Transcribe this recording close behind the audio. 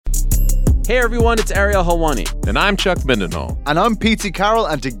Hey everyone, it's Ariel Helwani. And I'm Chuck Mindenhall. And I'm Pete Carroll,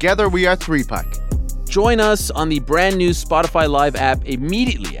 and together we are 3-Pack. Join us on the brand new Spotify Live app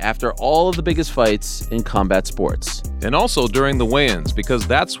immediately after all of the biggest fights in combat sports. And also during the weigh-ins, because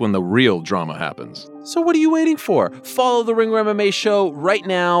that's when the real drama happens. So what are you waiting for? Follow the Ringer MMA show right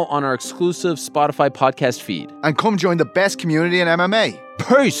now on our exclusive Spotify podcast feed. And come join the best community in MMA.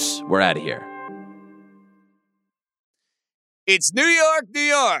 Peace! We're out of here. It's New York, New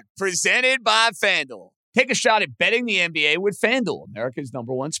York, presented by FanDuel. Take a shot at betting the NBA with FanDuel, America's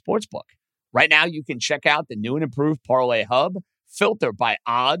 #1 sportsbook. Right now, you can check out the new and improved Parlay Hub, filter by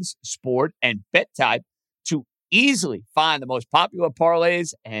odds, sport, and bet type to easily find the most popular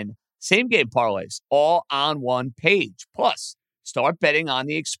parlays and same-game parlays all on one page. Plus, start betting on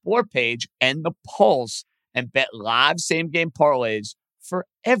the Explore page and the Pulse and bet live same-game parlays for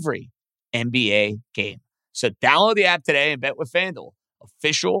every NBA game. So download the app today and bet with FanDuel,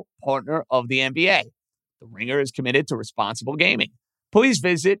 official partner of the NBA. The Ringer is committed to responsible gaming. Please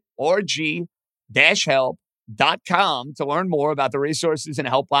visit rg-help.com to learn more about the resources and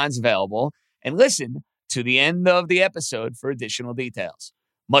helplines available and listen to the end of the episode for additional details.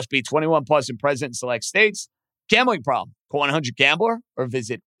 Must be 21 plus and present in select states. Gambling problem? Call 1-800-GAMBLER or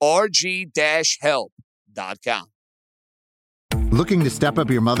visit rg-help.com. Looking to step up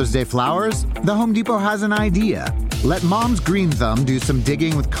your Mother's Day flowers? The Home Depot has an idea. Let Mom's Green Thumb do some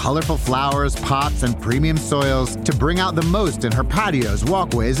digging with colorful flowers, pots, and premium soils to bring out the most in her patios,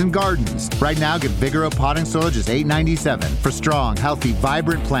 walkways, and gardens. Right now, get Vigoro potting soil just $8.97 for strong, healthy,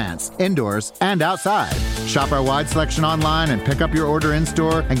 vibrant plants, indoors and outside. Shop our wide selection online and pick up your order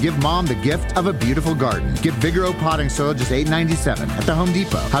in-store and give Mom the gift of a beautiful garden. Get Vigoro potting soil just $8.97 at the Home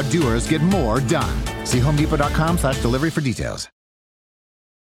Depot. How doers get more done. See homedepot.com/delivery for details.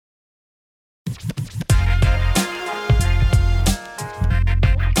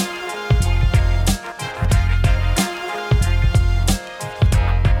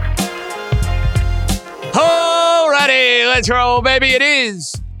 Alrighty, let's roll, baby. It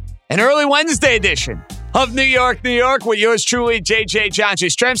is an early Wednesday edition of New York, New York with yours truly, JJ John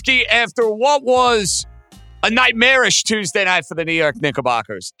Jastrzemski, after what was a nightmarish Tuesday night for the New York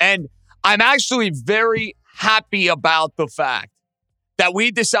Knickerbockers. And I'm actually very happy about the fact that we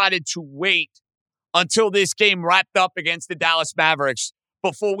decided to wait until this game wrapped up against the Dallas Mavericks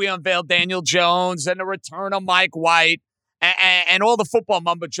before we unveiled Daniel Jones and the return of Mike White and all the football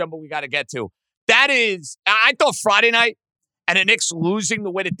mumbo-jumbo we got to get to. That is, I thought Friday night and the Knicks losing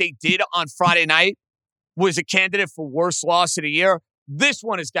the way that they did on Friday night was a candidate for worst loss of the year. This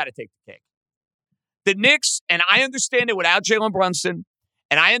one has got to take the cake. The Knicks, and I understand it without Jalen Brunson,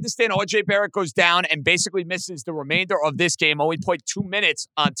 and I understand RJ Barrett goes down and basically misses the remainder of this game, only played 2 minutes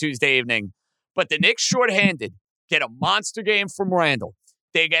on Tuesday evening. But the Knicks shorthanded get a monster game from Randall.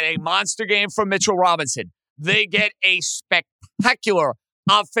 They get a monster game from Mitchell Robinson. They get a spectacular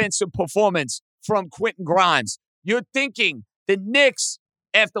offensive performance from Quentin Grimes. You're thinking the Knicks,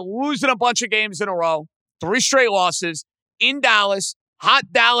 after losing a bunch of games in a row, 3 straight losses in Dallas,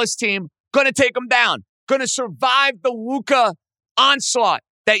 hot Dallas team, going to take them down, going to survive the Luka onslaught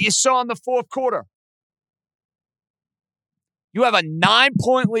that you saw in the fourth quarter. You have a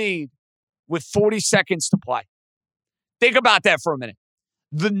 9-point lead with 40 seconds to play. Think about that for a minute.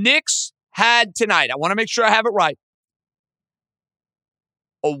 The Knicks had tonight, I want to make sure I have it right,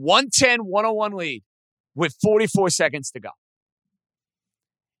 a 110-101 lead with 44 seconds to go.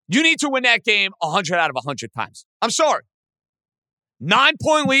 You need to win that game 100 out of 100 times. I'm sorry.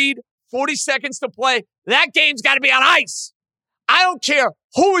 9-point lead, 40 seconds to play. That game's got to be on ice. I don't care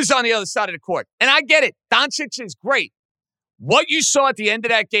who is on the other side of the court. And I get it. Doncic is great. What you saw at the end of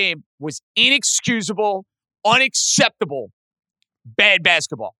that game was inexcusable, unacceptable, bad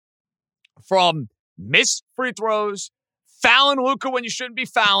basketball. From missed free throws, fouling Luka when you shouldn't be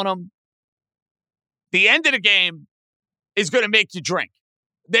fouling him. The end of the game is going to make you drink.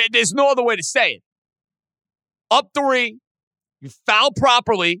 There's no other way to say it. Up 3, you foul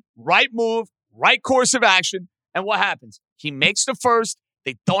properly, right move, right course of action, and what happens? He makes the first.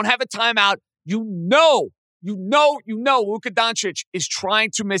 They don't have a timeout. You know, Luka Doncic is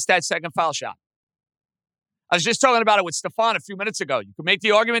trying to miss that second foul shot. I was just talking about it with Stefan a few minutes ago. You could make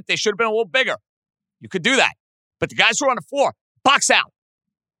the argument they should have been a little bigger. You could do that. But the guys who are on the floor, box out.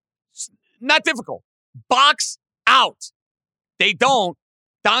 It's not difficult. Box out. They don't.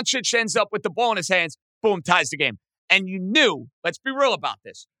 Doncic ends up with the ball in his hands. Boom, ties the game. And you knew, let's be real about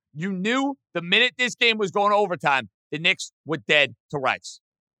this, you knew the minute this game was going to overtime, the Knicks were dead to rights.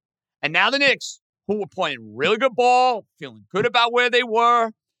 And now the Knicks, who were playing really good ball, feeling good about where they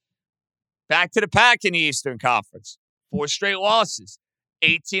were, back to the pack in the Eastern Conference. 4 straight losses.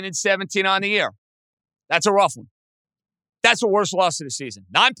 18-17 on the year. That's a rough one. That's the worst loss of the season.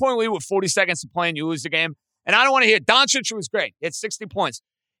 9-point lead with 40 seconds to play and you lose the game. And I don't want to hear Doncic was great. He had 60 points.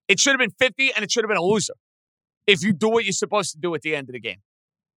 It should have been 50 and it should have been a loser if you do what you're supposed to do at the end of the game.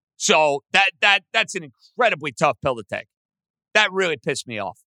 So that's an incredibly tough pill to take. That really pissed me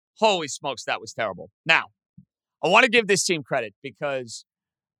off. Holy smokes, that was terrible. Now, I want to give this team credit because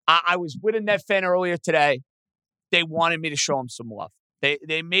I was with a Net fan earlier today. They wanted me to show them some love.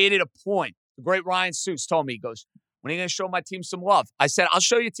 They made it a point. The great Ryan Seuss told me, he goes, when are you going to show my team some love? I said, I'll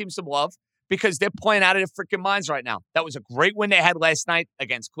show your team some love because they're playing out of their freaking minds right now. That was a great win they had last night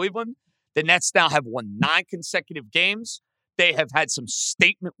against Cleveland. The Nets now have won 9 consecutive games. They have had some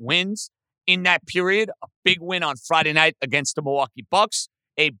statement wins in that period. A big win on Friday night against the Milwaukee Bucks.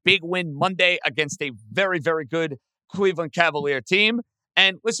 A big win Monday against a very, very good Cleveland Cavalier team.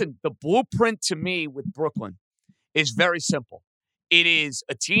 And listen, the blueprint to me with Brooklyn is very simple. It is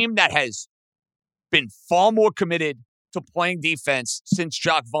a team that has been far more committed to playing defense since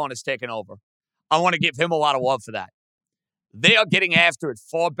Jacque Vaughn has taken over. I want to give him a lot of love for that. They are getting after it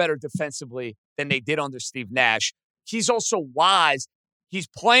far better defensively than they did under Steve Nash. He's also wise. He's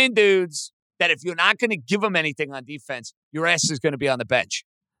playing dudes that if you're not going to give them anything on defense, your ass is going to be on the bench.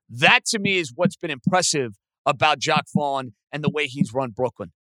 That, to me, is what's been impressive about Jacque Vaughn and the way he's run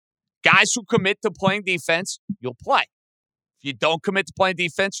Brooklyn. Guys who commit to playing defense, you'll play. If you don't commit to playing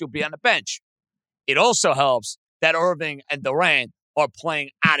defense, you'll be on the bench. It also helps that Irving and Durant are playing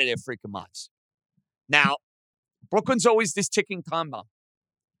out of their freaking minds. Now, Brooklyn's always this ticking time bomb.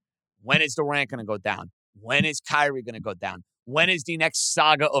 When is Durant going to go down? When is Kyrie going to go down? When is the next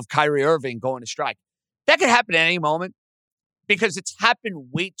saga of Kyrie Irving going to strike? That could happen at any moment because it's happened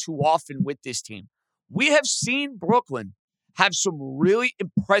way too often with this team. We have seen Brooklyn have some really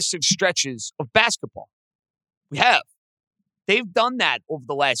impressive stretches of basketball. We have. They've done that over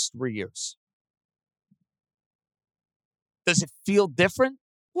the last 3 years. Does it feel different?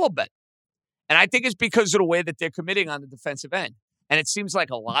 A little bit. And I think it's because of the way that they're committing on the defensive end. And it seems like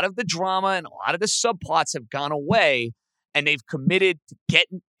a lot of the drama and a lot of the subplots have gone away, and they've committed to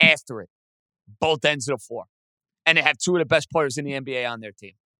getting after it, both ends of the floor. And they have 2 of the best players in the NBA on their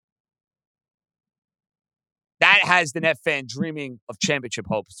team. That has the Net fan dreaming of championship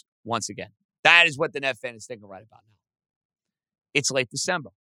hopes once again. That is what the Net fan is thinking right about now. It's late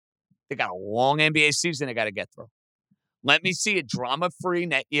December. They got a long NBA season they got to get through. Let me see a drama-free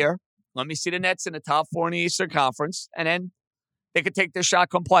net year. Let me see the Nets in the top 4 in the Eastern Conference, and then they could take their shot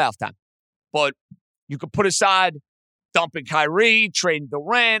come playoff time. But you could put aside dumping Kyrie, trading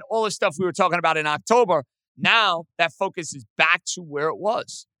Durant, all the stuff we were talking about in October. Now that focus is back to where it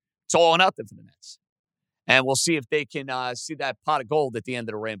was. It's all or nothing for the Nets. And we'll see if they can see that pot of gold at the end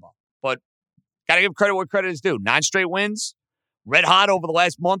of the rainbow. But got to give credit where credit is due. 9 straight wins. Red hot over the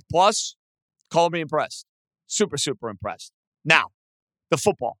last month plus. Call me impressed. Super, super impressed. Now, the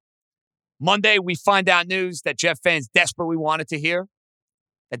football. Monday, we find out news that Jet fans desperately wanted to hear,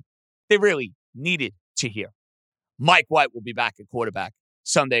 that they really needed to hear. Mike White will be back at quarterback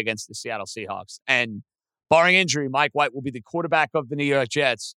Sunday against the Seattle Seahawks. And barring injury, Mike White will be the quarterback of the New York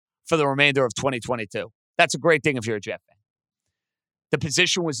Jets for the remainder of 2022. That's a great thing if you're a Jet fan. The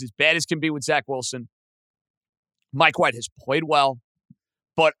position was as bad as can be with Zach Wilson. Mike White has played well,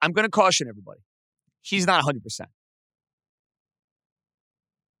 but I'm going to caution everybody. He's not 100%.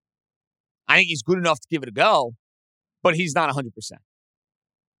 I think he's good enough to give it a go, but he's not 100%.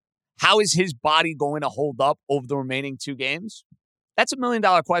 How is his body going to hold up over the remaining 2 games? That's $1 million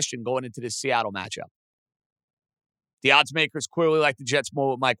question going into this Seattle matchup. The odds makers clearly like the Jets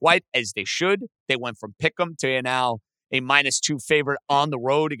more with Mike White, as they should. They went from pick'em to now a -2 favorite on the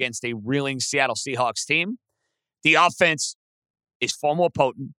road against a reeling Seattle Seahawks team. The offense is far more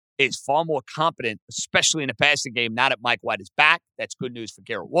potent, is far more competent, especially in the passing game, now that Mike White is back. That's good news for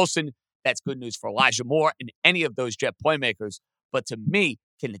Garrett Wilson. That's good news for Elijah Moore and any of those Jet playmakers. But to me,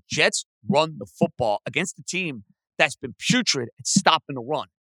 can the Jets run the football against a team that's been putrid at stopping the run?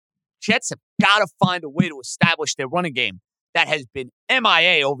 Jets have got to find a way to establish their running game that has been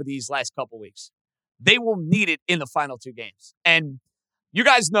MIA over these last couple weeks. They will need it in the final 2 games. And you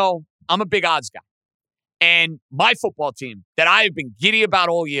guys know I'm a big odds guy. And my football team that I have been giddy about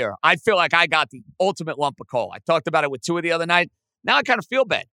all year, I feel like I got the ultimate lump of coal. I talked about it with Tua the other night. Now I kind of feel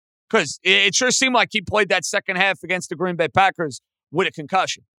bad because it sure seemed like he played that second half against the Green Bay Packers with a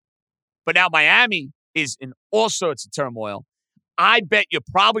concussion. But now Miami is in all sorts of turmoil. I bet you're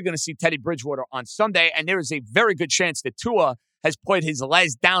probably going to see Teddy Bridgewater on Sunday, and there is a very good chance that Tua has played his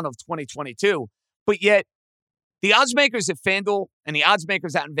last down of 2022. But yet, the odds makers at FanDuel and the odds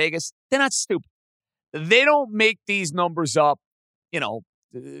makers out in Vegas, they're not stupid. They don't make these numbers up,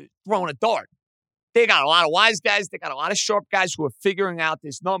 throwing a dart. They got a lot of wise guys. They got a lot of sharp guys who are figuring out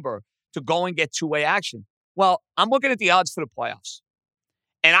this number to go and get two-way action. Well, I'm looking at the odds for the playoffs.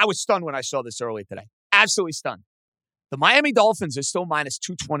 And I was stunned when I saw this earlier today. Absolutely stunned. The Miami Dolphins are still minus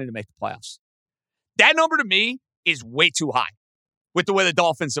 220 to make the playoffs. That number to me is way too high with the way the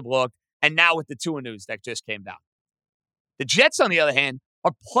Dolphins have looked and now with the Tua news that just came down. The Jets, on the other hand,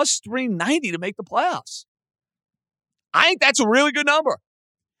 are plus 390 to make the playoffs. I think that's a really good number.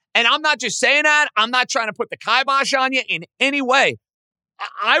 And I'm not just saying that. I'm not trying to put the kibosh on you in any way.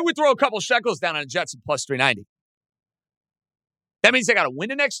 I would throw a couple shekels down on the Jets at plus 390. That means they got to win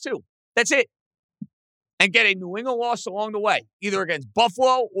the next two. That's it. And get a New England loss along the way, either against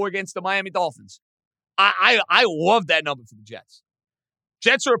Buffalo or against the Miami Dolphins. I love that number for the Jets.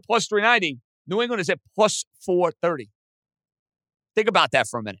 Jets are at plus 390. New England is at plus 430. Think about that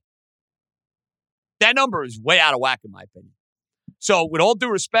for a minute. That number is way out of whack, in my opinion. So, with all due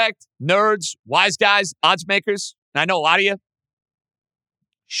respect, nerds, wise guys, odds makers, and I know a lot of you,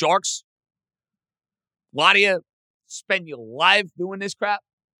 sharks, a lot of you spend your life doing this crap.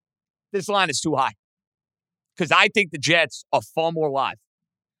 This line is too high. Because I think the Jets are far more live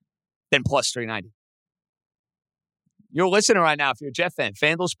than plus 390. You're listening right now if you're a Jet fan.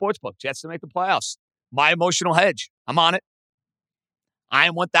 FanDuel Sportsbook, Jets to make the playoffs. My emotional hedge. I'm on it. I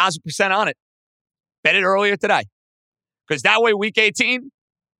am 1,000% on it. Bet it earlier today. Because that way, week 18,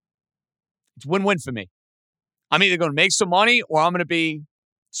 it's win-win for me. I'm either going to make some money or I'm going to be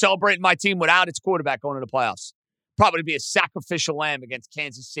celebrating my team without its quarterback going to the playoffs. Probably be a sacrificial lamb against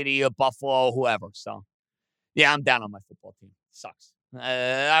Kansas City or Buffalo or whoever. So, yeah, I'm down on my football team. It sucks.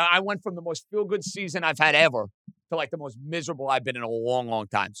 I went from the most feel-good season I've had ever to like the most miserable I've been in a long, long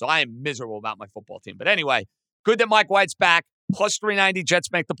time. So I am miserable about my football team. But anyway, good that Mike White's back. Plus 390, Jets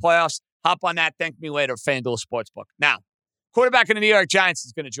make the playoffs. Hop on that. Thank me later, FanDuel Sportsbook. Now, quarterback in the New York Giants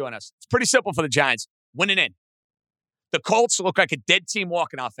is going to join us. It's pretty simple for the Giants. Winning in. The Colts look like a dead team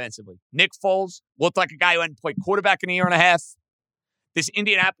walking offensively. Nick Foles looked like a guy who hadn't played quarterback in a year and a half. This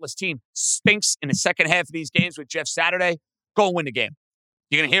Indianapolis team stinks in the second half of these games with Jeff Saturday. Go and win the game.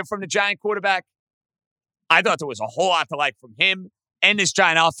 You're going to hear from the Giant quarterback. I thought there was a whole lot to like from him and this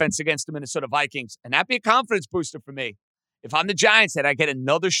Giant offense against the Minnesota Vikings. And that'd be a confidence booster for me. If I'm the Giants, then I get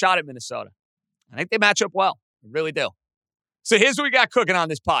another shot at Minnesota. I think they match up well. I really do. So here's what we got cooking on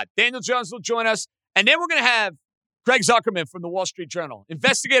this pod. Daniel Jones will join us. And then we're going to have Greg Zuckerman from the Wall Street Journal,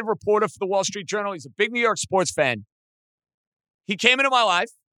 investigative reporter for the Wall Street Journal. He's a big New York sports fan. He came into my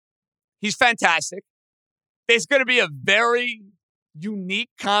life. He's fantastic. There's going to be a very unique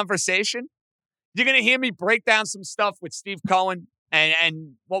conversation. You're going to hear me break down some stuff with Steve Cohen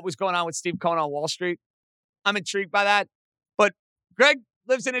and what was going on with Steve Cohen on Wall Street. I'm intrigued by that. But Greg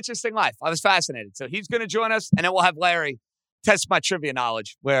lives an interesting life. I was fascinated. So he's going to join us, and then we'll have Larry test my trivia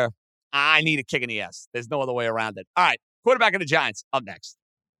knowledge where I need a kick in the ass. There's no other way around it. All right, quarterback of the Giants, up next.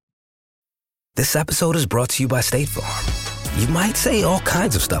 This episode is brought to you by State Farm. You might say all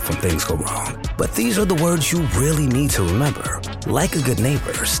kinds of stuff when things go wrong, but these are the words you really need to remember. Like a good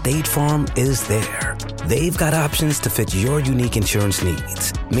neighbor, State Farm is there. They've got options to fit your unique insurance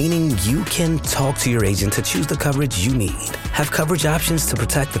needs, meaning you can talk to your agent to choose the coverage you need. Have coverage options to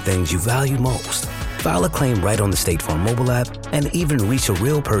protect the things you value most. File a claim right on the State Farm mobile app and even reach a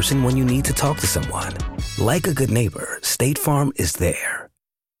real person when you need to talk to someone. Like a good neighbor, State Farm is there.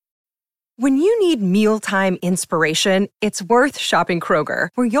 When you need mealtime inspiration, it's worth shopping Kroger,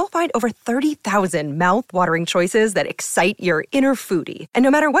 where you'll find over 30,000 mouth-watering choices that excite your inner foodie. And no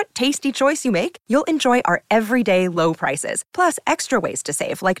matter what tasty choice you make, you'll enjoy our everyday low prices, plus extra ways to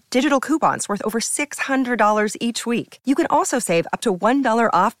save, like digital coupons worth over $600 each week. You can also save up to $1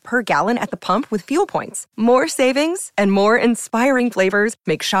 off per gallon at the pump with fuel points. More savings and more inspiring flavors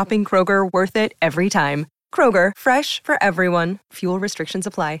make shopping Kroger worth it every time. Kroger, fresh for everyone. Fuel restrictions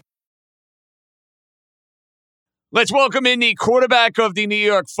apply. Let's welcome in the quarterback of the New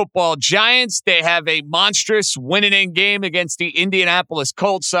York Football Giants. They have a monstrous winning game against the Indianapolis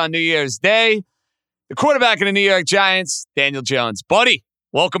Colts on New Year's Day. The quarterback of the New York Giants, Daniel Jones. Buddy,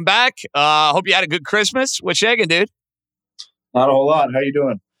 welcome back. Hope you had a good Christmas. What shaking, dude? Not a whole lot. How you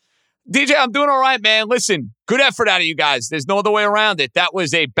doing? DJ, I'm doing all right, man. Listen, good effort out of you guys. There's no other way around it. That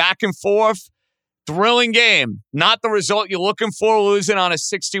was a back and forth, thrilling game. Not the result you're looking for, losing on a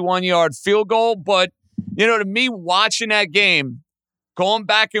 61-yard field goal, but you know, to me, watching that game, going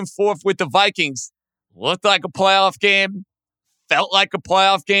back and forth with the Vikings, looked like a playoff game, felt like a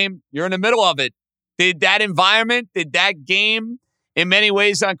playoff game. You're in the middle of it. Did that environment, did that game, in many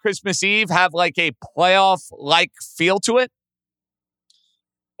ways on Christmas Eve, have like a playoff-like feel to it?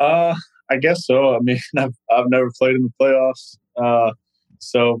 I guess so. I mean, I've never played in the playoffs,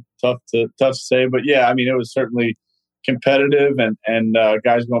 So tough to say. But yeah, I mean, it was certainly competitive and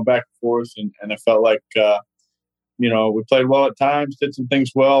guys going back and forth, and it felt like we played well at times, did some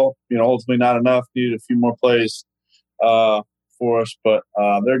things well. Ultimately not enough. Needed a few more plays for us, but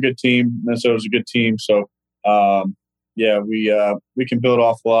they're a good team. Minnesota's a good team, so we can build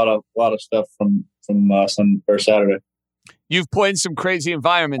off a lot of stuff from Saturday. You've played in some crazy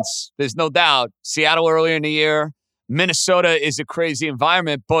environments. There's no doubt. Seattle earlier in the year, Minnesota is a crazy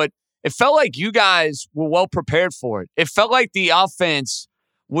environment, but it felt like you guys were well prepared for it. It felt like the offense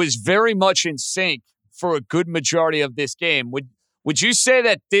was very much in sync for a good majority of this game. Would you say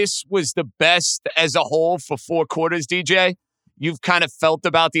that this was the best as a whole for 4 quarters, DJ? You've kind of felt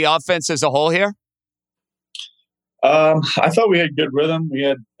about the offense as a whole here? I thought we had good rhythm. We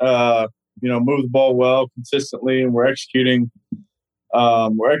had, moved the ball well consistently, and we're executing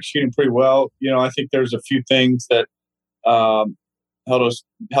pretty well. I think there's a few things that held us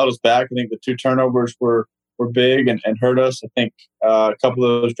back. I think the 2 turnovers were big and hurt us. I think a couple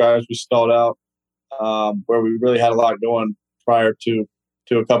of those drives we stalled out where we really had a lot going prior to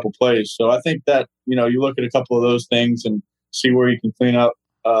a couple plays. So I think that you look at a couple of those things and see where you can clean up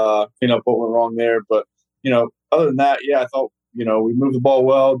what went wrong there. But other than that, I thought we moved the ball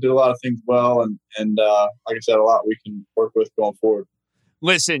well, did a lot of things well, and like I said, a lot we can work with going forward.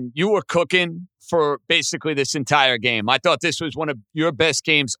 Listen, you were cooking for basically this entire game. I thought this was one of your best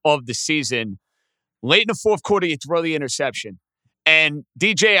games of the season. Late in the 4th quarter, you throw the interception. And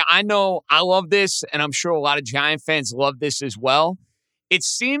DJ, I know I love this, and I'm sure a lot of Giant fans love this as well. It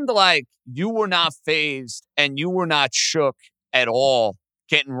seemed like you were not fazed and you were not shook at all,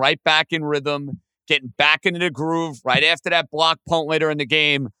 getting right back in rhythm, getting back into the groove right after that block punt later in the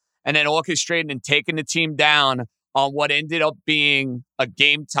game, and then orchestrating and taking the team down on what ended up being a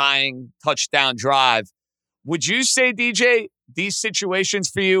game-tying touchdown drive. Would you say, DJ, these situations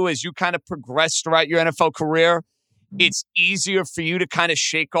for you as you kind of progress throughout your NFL career, it's easier for you to kind of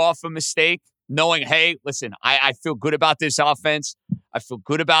shake off a mistake, knowing, hey, listen, I feel good about this offense. I feel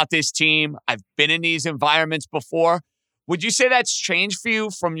good about this team. I've been in these environments before. Would you say that's changed for you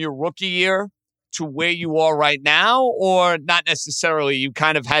from your rookie year to where you are right now, or not necessarily? You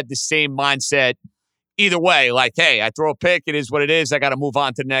kind of had the same mindset either way, like, hey, I throw a pick, it is what it is. I got to move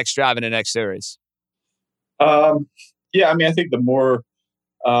on to the next drive in the next series. I mean, I think the more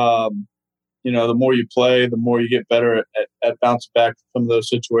the more you play, the more you get better at bouncing back from those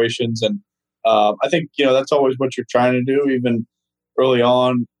situations. And I think, that's always what you're trying to do, even early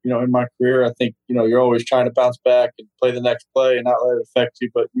on, in my career. I think, you're always trying to bounce back and play the next play and not let it affect you.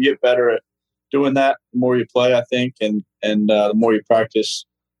 But you get better at doing that the more you play, I think, and the more you practice,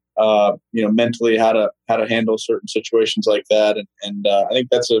 mentally how to handle certain situations like that. And I think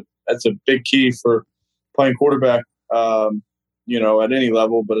that's a big key for playing quarterback, at any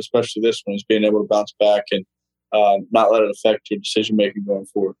level, but especially this one, is being able to bounce back and not let it affect your decision-making going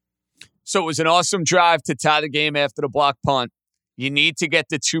forward. So it was an awesome drive to tie the game after the block punt. You need to get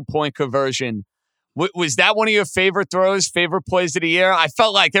the 2-point conversion. Was that one of your favorite throws, favorite plays of the year? I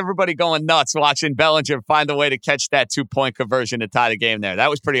felt like everybody going nuts watching Bellinger find a way to catch that 2-point conversion to tie the game there. That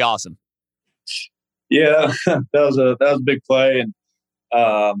was pretty awesome. Yeah, that was a big play,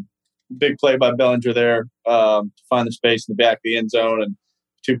 and big play by Bellinger there to find the space in the back of the end zone, and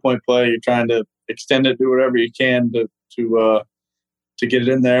 2-point play. You're trying to extend it, do whatever you can to get it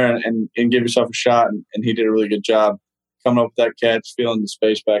in there and give yourself a shot. And he did a really good job coming up with that catch, feeling the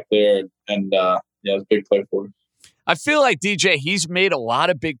space back there, and it was a big play for him. I feel like, DJ, he's made a lot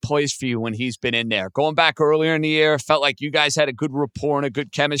of big plays for you when he's been in there. Going back earlier in the year, felt like you guys had a good rapport and a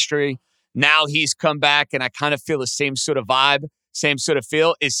good chemistry. Now he's come back, and I kind of feel the same sort of vibe, same sort of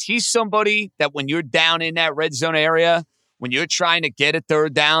feel. Is he somebody that when you're down in that red zone area, when you're trying to get a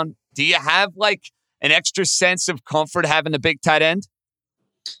third down, do you have like an extra sense of comfort having the big tight end?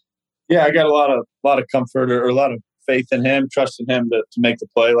 Yeah, I got a lot of comfort or a lot of faith in him, trusting him to make the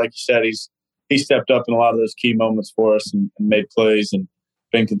play. Like you said, he stepped up in a lot of those key moments for us and made plays and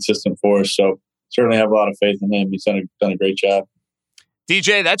been consistent for us. So certainly have a lot of faith in him. He's done a great job.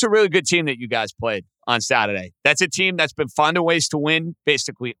 DJ, that's a really good team that you guys played on Saturday. That's a team that's been finding ways to win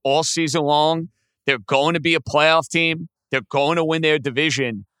basically all season long. They're going to be a playoff team. They're going to win their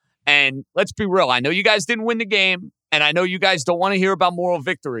division. And let's be real. I know you guys didn't win the game, and I know you guys don't want to hear about moral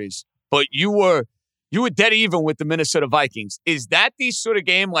victories, but you were dead even with the Minnesota Vikings. Is that the sort of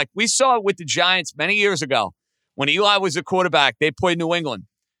game like we saw it with the Giants many years ago when Eli was a quarterback? They played New England.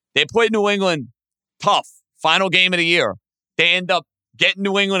 They played New England tough. Final game of the year. They end up getting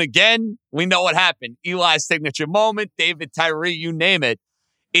New England again. We know what happened. Eli's signature moment, David Tyree, you name it.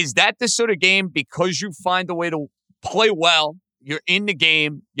 Is that the sort of game, because you find a way to play well, You're in the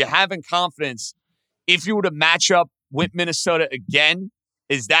game. You're having confidence. If you were to match up with Minnesota again,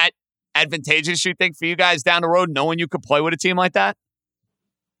 is that advantageous, you think, for you guys down the road, knowing you could play with a team like that?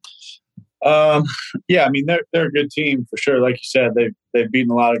 Yeah, I mean they're a good team for sure. Like you said, they've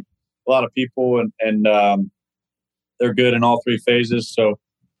beaten a lot of people, and they're good in all three phases. So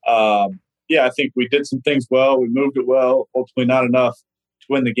yeah, I think we did some things well. We moved it well. Ultimately, not enough to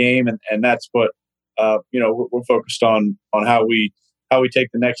win the game, and that's what we're focused on how we take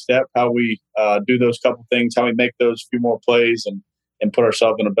the next step, how we do those couple things, how we make those few more plays, and put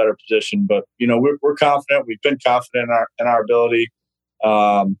ourselves in a better position. But we're confident. We've been confident in our ability,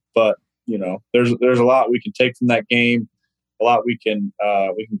 but there's a lot we can take from that game, a lot we can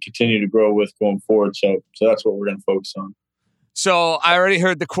continue to grow with going forward. So that's what we're going to focus on. So I already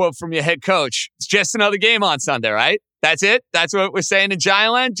heard the quote from your head coach. It's just another game on Sunday, right? That's it? That's what we're saying in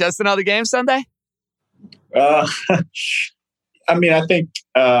Giantland? Just another game Sunday? I mean, I think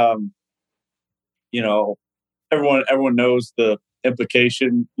everyone knows the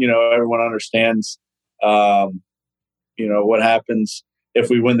implication. Everyone understands what happens if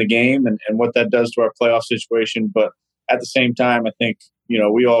we win the game and what that does to our playoff situation. But at the same time, I think,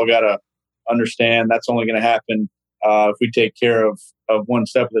 we all got to understand that's only going to happen if we take care of one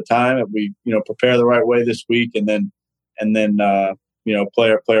step at a time, if we, prepare the right way this week and then play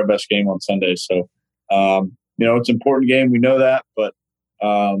our best game on Sunday. So, it's an important game. We know that, but,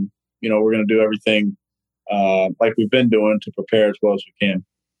 we're going to do everything like we've been doing to prepare as well as we can.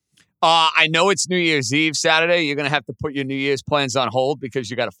 I know it's New Year's Eve Saturday. You're going to have to put your New Year's plans on hold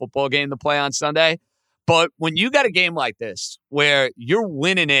because you got a football game to play on Sunday. But when you got a game like this where you're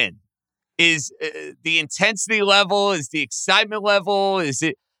winning in, is the intensity level, is the excitement level, is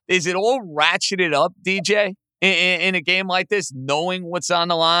it all ratcheted up, DJ, in a game like this, knowing what's on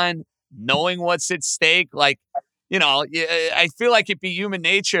the line, knowing what's at stake? Like, I feel like it'd be human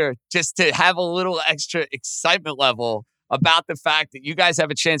nature just to have a little extra excitement level about the fact that you guys have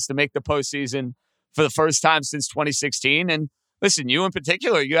a chance to make the postseason for the first time since 2016. And listen, you in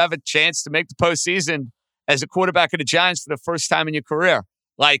particular, you have a chance to make the postseason as a quarterback of the Giants for the first time in your career.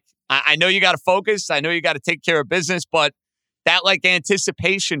 Like, I know you got to focus. I know you got to take care of business, but that like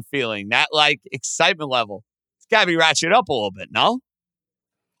anticipation feeling, that like excitement level, it's got to be ratcheted up a little bit, no?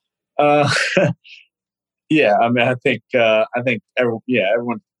 Yeah, I mean, I think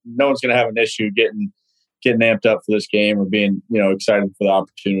everyone, no one's going to have an issue getting amped up for this game or being, excited for the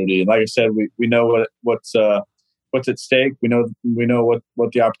opportunity. And like I said, we know what's at stake. We know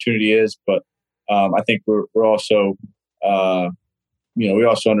what the opportunity is, but I think we're also, we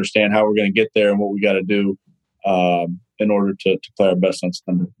also understand how we're going to get there and what we got to do in order to play our best on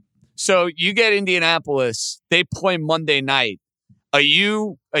Sunday. So you get Indianapolis, they play Monday night. Are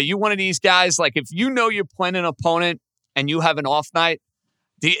you one of these guys, like if you're playing an opponent and you have an off night,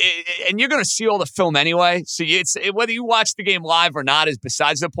 and you're going to see all the film anyway, so whether you watch the game live or not is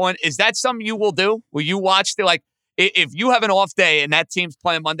besides the point. Is that something you will do? Will you watch if you have an off day and that team's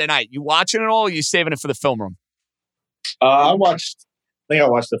playing Monday night, you watching it all or are you saving it for the film room? I think I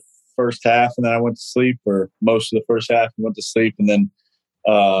watched the first half and then I went to sleep, or most of the first half and went to sleep. And then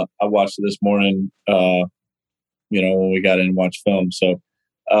I watched it this morning, when we got in and watched film. So,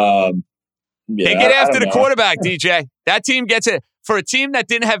 they get after the quarterback, DJ. That team gets it. For a team that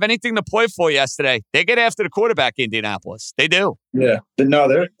didn't have anything to play for yesterday, they get after the quarterback, Indianapolis. They do. Yeah. No,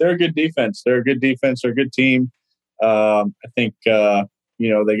 they're a good defense. They're a good defense. They're a good team. I think,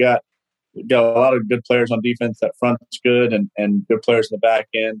 they got a lot of good players on defense. That front's good and good players in the back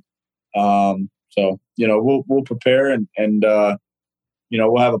end. So, we'll prepare and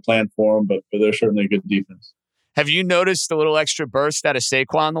we'll have a plan for them, but they're certainly a good defense. Have you noticed a little extra burst out of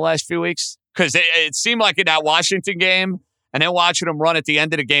Saquon the last few weeks? Because it seemed like in that Washington game, and then watching him run at the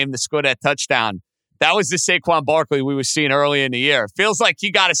end of the game to score that touchdown, that was the Saquon Barkley we were seeing early in the year. Feels like he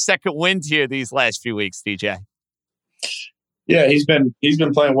got a second wind here these last few weeks, DJ. Yeah, he's been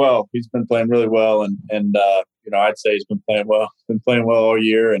playing well. He's been playing really well, and I'd say he's been playing well. He's been playing well all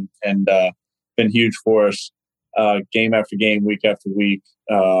year, and been huge for us, game after game, week after week.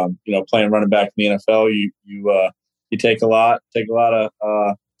 Playing running back in the NFL, you take a lot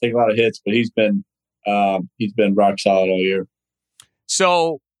of hits, but he's been rock solid all year.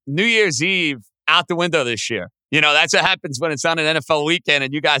 So New Year's Eve out the window this year. That's what happens when it's on an NFL weekend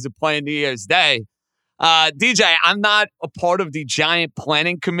and you guys are playing New Year's Day. DJ, I'm not a part of the Giant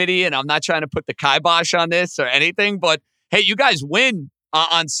planning committee, and I'm not trying to put the kibosh on this or anything, but hey, you guys win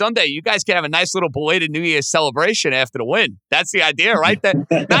on Sunday. You guys can have a nice little belated New Year's celebration after the win. That's the idea, right? Not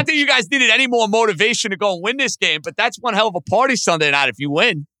that you guys needed any more motivation to go and win this game, but that's one hell of a party Sunday night if you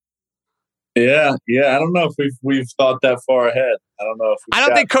win. Yeah. I don't know if we've thought that far ahead. I don't know if I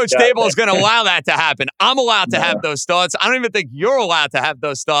don't think Coach Dable is going to allow that to happen. I'm allowed to have those thoughts. I don't even think you're allowed to have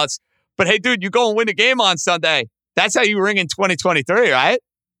those thoughts. But hey, dude, you go and win the game on Sunday. That's how you ring in 2023, right?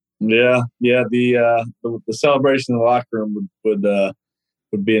 Yeah. The celebration in the locker room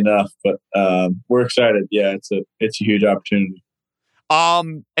would be enough. But we're excited. Yeah, it's a huge opportunity.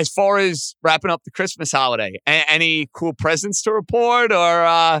 As far as wrapping up the Christmas holiday, any cool presents to report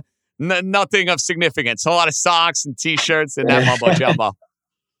or nothing of significance? A lot of socks and T-shirts and that mumbo jumbo.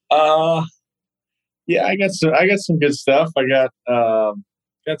 Yeah, I got some good stuff. I got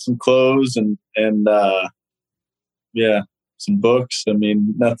some clothes and some books. I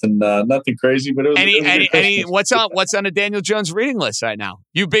mean, nothing crazy, but it was what's on the Daniel Jones reading list right now?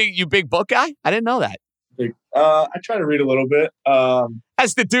 You big book guy? I didn't know that. I try to read a little bit.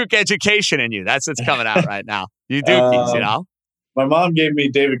 That's the Duke education in you. That's what's coming out right now. You Dukies, you know. My mom gave me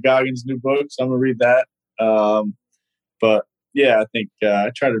David Goggins' new book, so I'm gonna read that. But yeah, I think I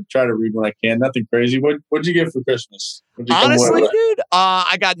try to read when I can. Nothing crazy. What'd you get for Christmas? Honestly, dude,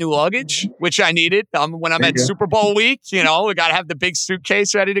 I got new luggage, which I needed. When I'm at Super Bowl week, we got to have the big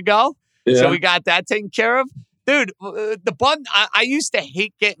suitcase ready to go. Yeah. So we got that taken care of. Dude, the button, I used to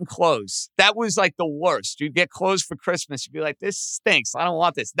hate getting clothes. That was like the worst. You'd get clothes for Christmas. You'd be like, this stinks. I don't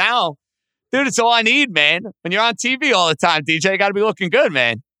want this. Now, dude, it's all I need, man. When you're on TV all the time, DJ, you got to be looking good,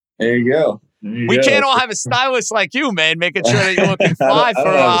 man. There you go. We can't all have a stylist like you, man, making sure that you're looking fly for,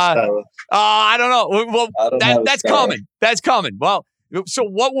 I don't know. Well, that's coming. That's coming. Well, so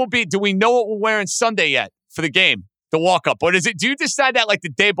what will be, do we know what we're wearing Sunday yet for the game, the walk-up? Or do you decide that like the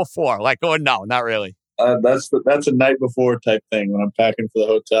day before? Like, oh, no, not really. That's a night before type thing. When I'm packing for the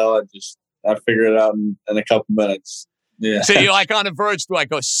hotel, I figure it out in a couple minutes. Yeah. So you're like on the verge. Do I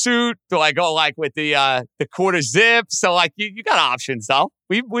go suit? Do I go like with the quarter zip? So like you got options though.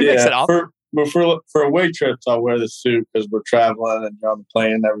 We mix it up. For away trips, I'll wear the suit because we're traveling and you're on the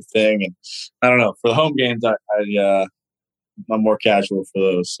plane and everything. And I don't know, for the home games, I'm more casual for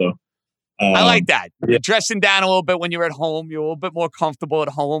those. So I like that. Yeah. Dressing down a little bit when you're at home, you're a little bit more comfortable at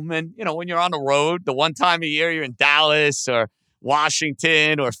home. And when you're on the road, the one time a year you're in Dallas or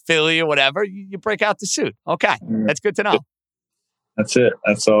Washington or Philly or whatever, you break out the suit. Okay, that's good to know. That's it.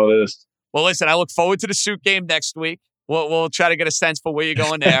 That's all it is. Well, listen, I look forward to the suit game next week. We'll try to get a sense for where you're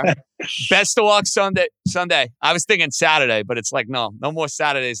going there. Best of luck Sunday. I was thinking Saturday, but it's like, no more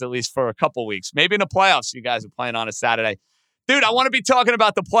Saturdays, at least for a couple weeks. Maybe in the playoffs, you guys are playing on a Saturday. Dude, I want to be talking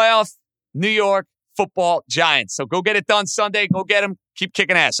about the playoff New York Football Giants. So go get it done Sunday. Go get them. Keep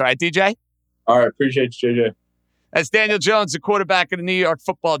kicking ass. All right, DJ? All right. Appreciate you, JJ. That's Daniel Jones, the quarterback of the New York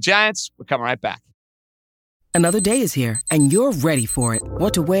Football Giants. We're coming right back. Another day is here, and you're ready for it.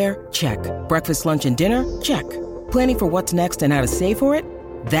 What to wear? Check. Breakfast, lunch, and dinner? Check. Planning for what's next and how to save for it?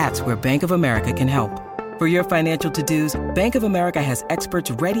 That's where Bank of America can help. For your financial to-dos, Bank of America has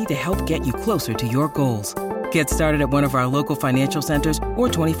experts ready to help get you closer to your goals. Get started at one of our local financial centers or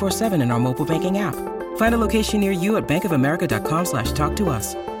 24/7 in our mobile banking app. Find a location near you at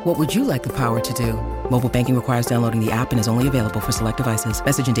bankofamerica.com/talktous. What would you like the power to do? Mobile banking requires downloading the app and is only available for select devices.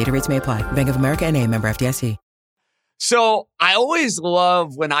 Message and data rates may apply. Bank of America NA, member FDIC. So I always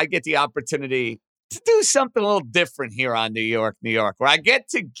love when I get the opportunity to do something a little different here on New York, where I get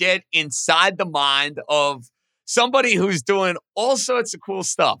to get inside the mind of somebody who's doing all sorts of cool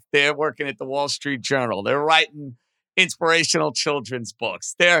stuff. They're working at the Wall Street Journal. They're writing inspirational children's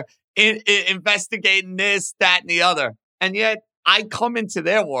books. They're investigating this, that, and the other. And yet I come into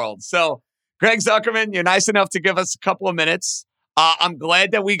their world. So Greg Zuckerman, you're nice enough to give us a couple of minutes. I'm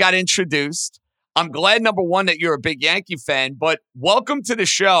glad that we got introduced. I'm glad, number one, that you're a big Yankee fan, but welcome to the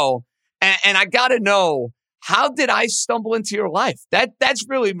show. And I got to know, how did I stumble into your life? That's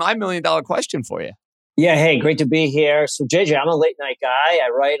really my $1 million question for you. Yeah, hey, great to be here. So, JJ, I'm a late night guy. I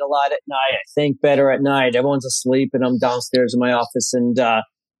write a lot at night. I think better at night. Everyone's asleep, and I'm downstairs in my office. And I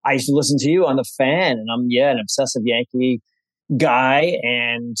used to listen to you on The Fan, and I'm, an obsessive Yankee guy.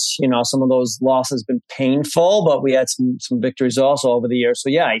 And, some of those losses have been painful, but we had some victories also over the years. So,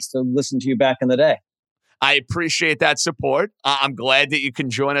 yeah, I used to listen to you back in the day. I appreciate that support. I'm glad that you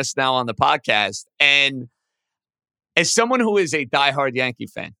can join us now on the podcast. And as someone who is a diehard Yankee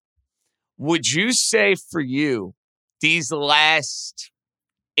fan, would you say for you, these last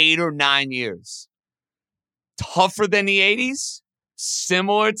 8 or 9 years, tougher than the 80s?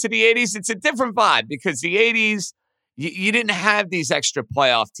 Similar to the 80s? It's a different vibe because the 80s, you didn't have these extra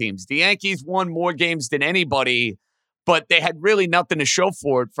playoff teams. The Yankees won more games than anybody, but they had really nothing to show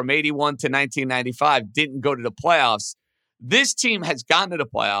for it from 81 to 1995, didn't go to the playoffs. This team has gotten to the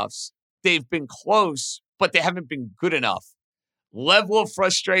playoffs. They've been close, but they haven't been good enough. level of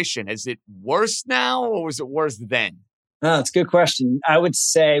frustration, is it worse now or was it worse then? Oh, it's a good question. I would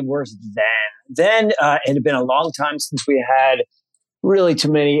say worse then. Then it had been a long time since we had really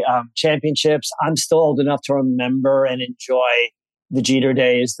too many championships. I'm still old enough to remember and enjoy the Jeter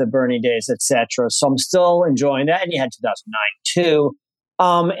days, the Bernie days, etc. So I'm still enjoying that. And you had 2009 too.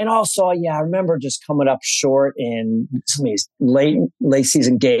 And also, I remember just coming up short in some of these late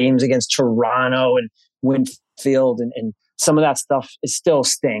season games against Toronto and Winfield, and some of that stuff still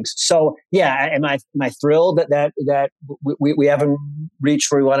stinks. So am I thrilled that we haven't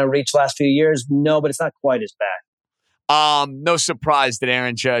reached where we want to reach last few years? No, but it's not quite as bad. No surprise that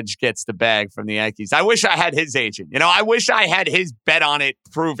Aaron Judge gets the bag from the Yankees. I wish I had his agent. I wish I had his bet on it,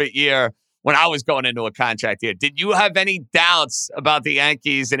 prove it year when I was going into a contract year. Did you have any doubts about the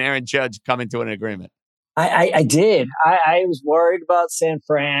Yankees and Aaron Judge coming to an agreement? I did. I was worried about San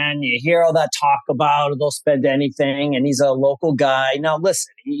Fran. You hear all that talk about they'll spend anything, and he's a local guy. Now,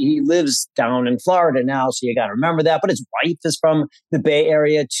 listen, he lives down in Florida now, so you got to remember that. But his wife is from the Bay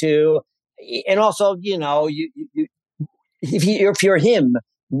Area too, and also, if you're him,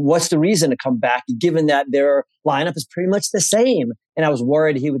 what's the reason to come back, given that their lineup is pretty much the same? And I was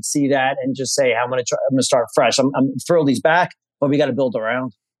worried he would see that and just say, I'm going to start fresh. I'm thrilled he's back, but we got to build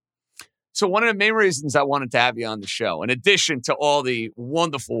around. So one of the main reasons I wanted to have you on the show, in addition to all the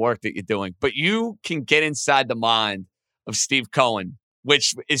wonderful work that you're doing, but you can get inside the mind of Steve Cohen,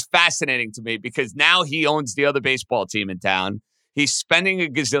 which is fascinating to me because now he owns the other baseball team in town. He's spending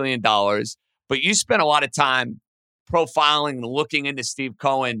 $1 gazillion, but you spent a lot of time profiling and looking into Steve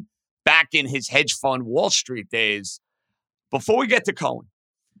Cohen back in his hedge fund Wall Street days. Before we get to Cohen,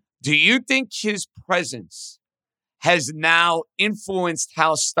 do you think his presence has now influenced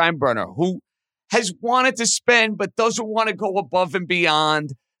Hal Steinbrenner, who has wanted to spend but doesn't want to go above and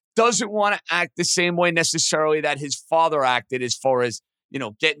beyond, doesn't want to act the same way necessarily that his father acted as far as,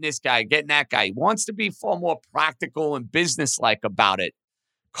 getting this guy, getting that guy. He wants to be far more practical and businesslike about it.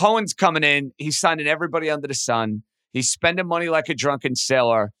 Cohen's coming in. He's signing everybody under the sun. He's spending money like a drunken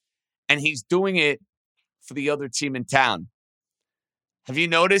sailor, and he's doing it for the other team in town. Have you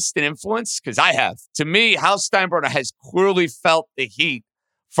noticed an influence? Because I have. To me, Hal Steinbrenner has clearly felt the heat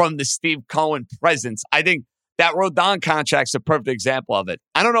from the Steve Cohen presence. I think that Rodon contract's a perfect example of it.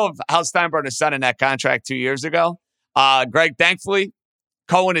 I don't know if Hal Steinbrenner signed that contract 2 years ago. Greg, thankfully,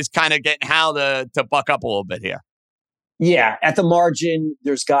 Cohen is kind of getting Hal to buck up a little bit here. Yeah, at the margin,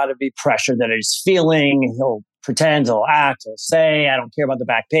 there's got to be pressure that he's feeling. He'll pretend, he'll act, he'll say, I don't care about the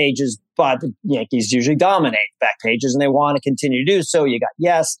back pages, but the Yankees usually dominate back pages and they want to continue to do so. You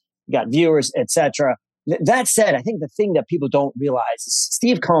got viewers, etc. That said, I think the thing that people don't realize is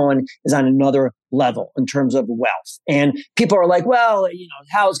Steve Cohen is on another level in terms of wealth. And people are like, well,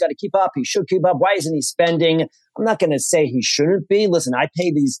 Hal's got to keep up. He should keep up. Why isn't he spending? I'm not going to say he shouldn't be. Listen, I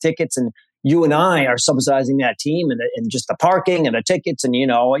pay these tickets and you and I are subsidizing that team and just the parking and the tickets. And,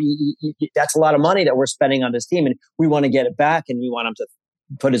 that's a lot of money that we're spending on this team. And we want to get it back and we want him to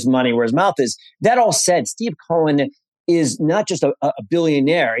put his money where his mouth is. That all said, Steve Cohen is not just a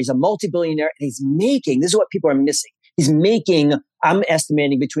billionaire. He's a multi-billionaire. And he's making, this is what people are missing. He's making, I'm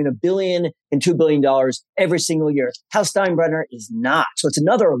estimating, between $1 billion and $2 billion every single year. Hal Steinbrenner is not. So it's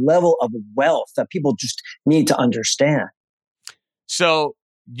another level of wealth that people just need to understand. So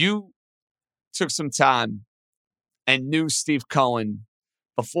you took some time and knew Steve Cohen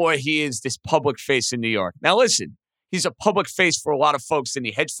before he is this public face in New York. Now, listen, he's a public face for a lot of folks in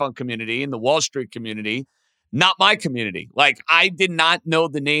the hedge fund community, in the Wall Street community, not my community. Like, I did not know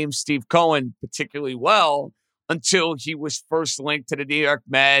the name Steve Cohen particularly well until he was first linked to the New York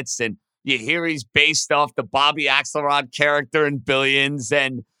Mets. And you hear he's based off the Bobby Axelrod character in Billions.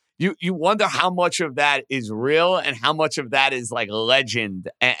 And you wonder how much of that is real and how much of that is like legend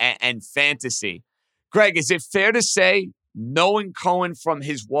and fantasy. Greg, is it fair to say, knowing Cohen from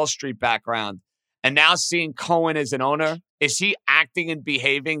his Wall Street background and now seeing Cohen as an owner, is he acting and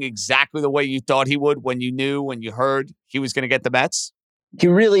behaving exactly the way you thought he would when you heard he was going to get the Mets? He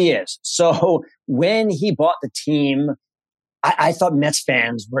really is. So when he bought the team, I thought Mets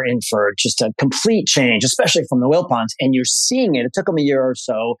fans were in for just a complete change, especially from the Wilpons. And you're seeing it. It took him a year or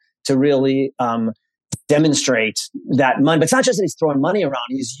so to really demonstrate that money. But it's not just that he's throwing money around.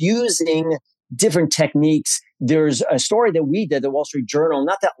 He's using different techniques. There's a story that we did, the Wall Street Journal,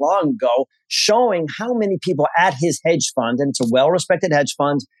 not that long ago, showing how many people at his hedge fund, and it's a well-respected hedge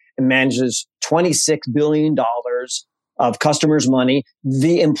fund, and manages $26 billion of customers' money.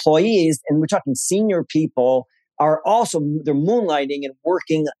 The employees, and we're talking senior people, are also, they're moonlighting and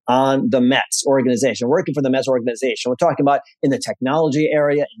working on the Mets organization, working for the Mets organization. We're talking about in the technology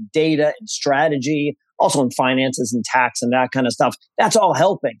area, in data and strategy, also in finances and tax and that kind of stuff. That's all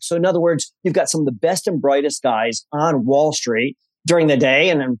helping. So in other words, you've got some of the best and brightest guys on Wall Street during the day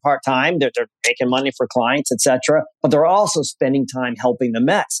and then part-time. They're making money for clients, etc. But they're also spending time helping the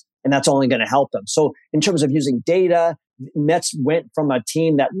Mets. And that's only going to help them. So in terms of using data, Mets went from a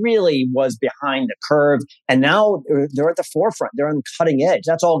team that really was behind the curve, and now they're at the forefront. They're on the cutting edge.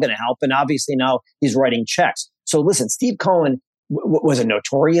 That's all going to help. And obviously now he's writing checks. So listen, Steve Cohen was a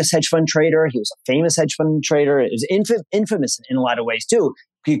notorious hedge fund trader. He was a famous hedge fund trader. He was infamous in a lot of ways too,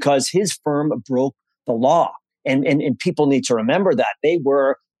 because his firm broke the law. And people need to remember that. They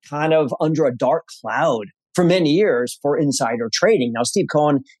were kind of under a dark cloud for many years for insider trading. Now, Steve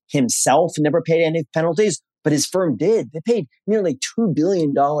Cohen himself never paid any penalties, but his firm did. They paid nearly $2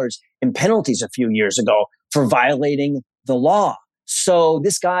 billion in penalties a few years ago for violating the law. So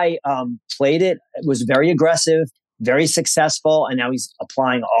this guy played it, was very aggressive, very successful, and now he's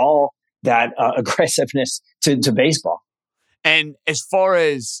applying all that aggressiveness to baseball. And as far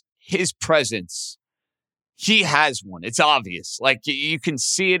as his presence, he has one. It's obvious. Like, you can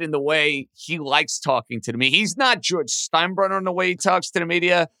see it in the way he likes talking to the media. He's not George Steinbrenner in the way he talks to the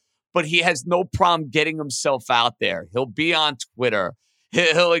media, but he has no problem getting himself out there. He'll be on Twitter.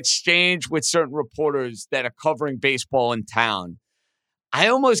 He'll exchange with certain reporters that are covering baseball in town. I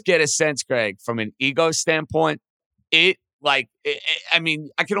almost get a sense, Greg, from an ego standpoint, I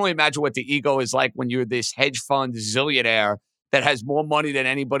can only imagine what the ego is like when you're this hedge fund zillionaire that has more money than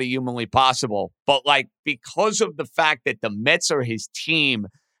anybody humanly possible. But because of the fact that the Mets are his team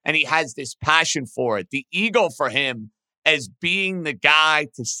and he has this passion for it, the ego for him as being the guy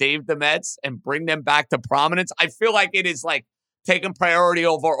to save the Mets and bring them back to prominence, I feel like it is taking priority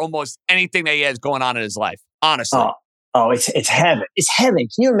over almost anything that he has going on in his life, honestly. It's heaven. It's heaven.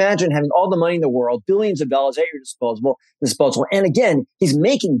 Can you imagine having all the money in the world, billions of dollars at your disposal? And again, he's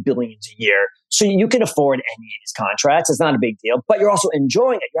making billions a year. So you can afford any of these contracts. It's not a big deal, but you're also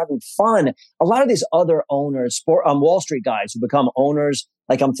enjoying it. You're having fun. A lot of these other owners, Wall Street guys who become owners,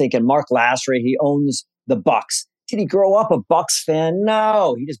 like I'm thinking Mark Lasseter, he owns the Bucks. Did he grow up a Bucks fan?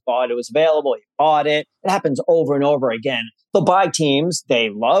 No, he just bought it. It was available. He bought it. It happens over and over again. They'll buy teams they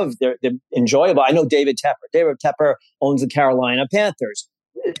love. They're enjoyable. I know David Tepper. David Tepper owns the Carolina Panthers.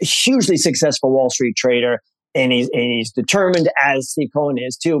 Hugely successful Wall Street trader, and he's determined, as Steve Cohen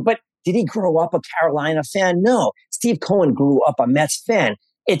is too. But did he grow up a Carolina fan? No. Steve Cohen grew up a Mets fan.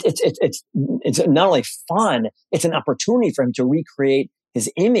 It's not only fun, it's an opportunity for him to recreate his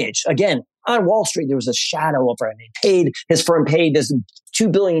image. Again, on Wall Street, there was a shadow over him. His firm paid this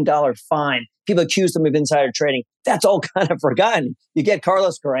 $2 billion fine. People accused him of insider trading. That's all kind of forgotten. You get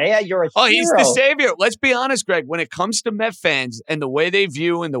Carlos Correa, you're a hero. He's the savior. Let's be honest, Greg. When it comes to Met fans and the way they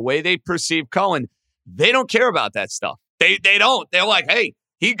view and the way they perceive Cohen, they don't care about that stuff. They don't. They're like, hey,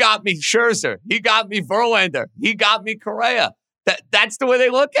 he got me Scherzer. He got me Verlander. He got me Correa. That's the way they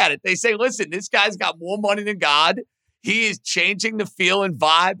look at it. They say, listen, this guy's got more money than God. He is changing the feel and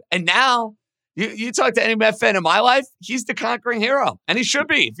vibe. And now, you talk to any Met fan in my life, he's the conquering hero. And he should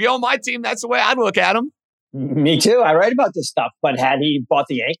be. If you own my team, that's the way I'd look at him. Me too. I write about this stuff. But had he bought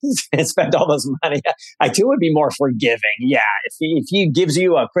the Yankees and spent all this money, I too would be more forgiving. Yeah, if he gives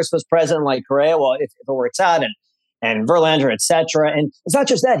you a Christmas present like Correa, well, if it works out, and Verlander, etc. And it's not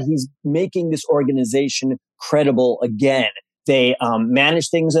just that. He's making this organization credible again. They manage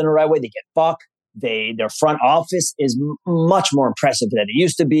things in the right way. They get Buck. Their front office is much more impressive than it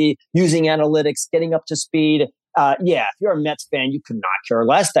used to be, using analytics, getting up to speed. If you're a Mets fan, you could not care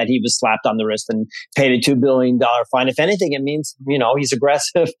less that he was slapped on the wrist and paid a $2 billion fine. If anything, it means, he's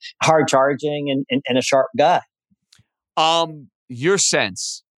aggressive, hard charging, and a sharp guy. Your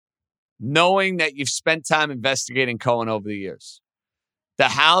sense, knowing that you've spent time investigating Cohen over the years, the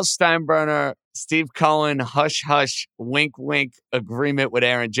Hal Steinbrenner, Steve Cohen, hush, hush, wink, wink agreement with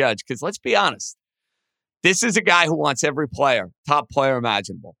Aaron Judge. Because let's be honest, this is a guy who wants every player, top player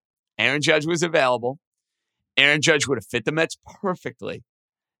imaginable. Aaron Judge was available. Aaron Judge would have fit the Mets perfectly.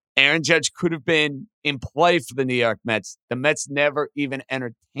 Aaron Judge could have been in play for the New York Mets. The Mets never even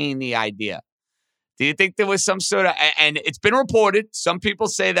entertained the idea. Do you think there was some sort of, and it's been reported, some people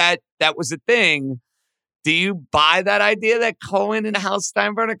say that was a thing. Do you buy that idea that Cohen and Hal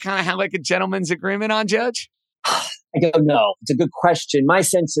Steinbrenner kind of had like a gentleman's agreement on Judge? I don't know. It's a good question. My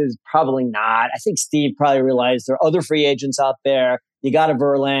sense is probably not. I think Steve probably realized there are other free agents out there. You got a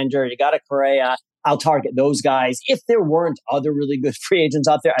Verlander, you got a Correa. I'll target those guys. If there weren't other really good free agents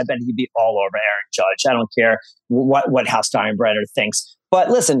out there, I bet he'd be all over Aaron Judge. I don't care what Hal Steinbrenner thinks. But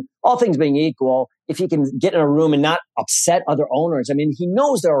listen, all things being equal, if he can get in a room and not upset other owners, I mean, he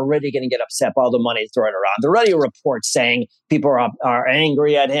knows they're already going to get upset by all the money thrown around. There are already reports saying people are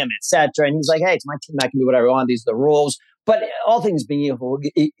angry at him, etc. And he's like, hey, it's my team. I can do whatever I want. These are the rules. But all things being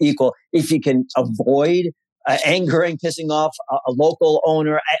equal, if he can avoid angering, pissing off a local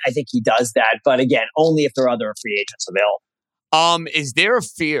owner, I think he does that. But again, only if there are other free agents available. Is there a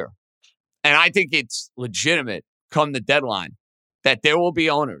fear, and I think it's legitimate come the deadline, that there will be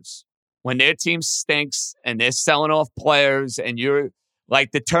owners when their team stinks and they're selling off players and you're like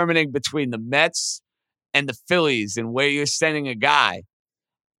determining between the Mets and the Phillies and where you're sending a guy?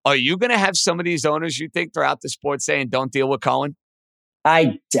 Are you going to have some of these owners, you think, throughout the sport saying, don't deal with Cohen?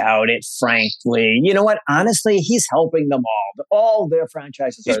 I doubt it, frankly. You know what? Honestly, he's helping them all. All their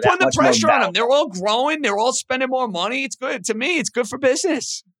franchises he's are that putting much the pressure more on them. They're all growing. They're all spending more money. It's good. To me, it's good for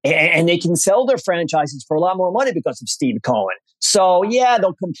business. And they can sell their franchises for a lot more money because of Steve Cohen. So, yeah,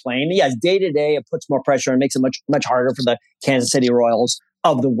 they'll complain. Yes, day to day, it puts more pressure and makes it much harder for the Kansas City Royals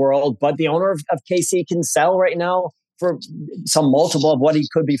of the world. But the owner of KC can sell right now for some multiple of what he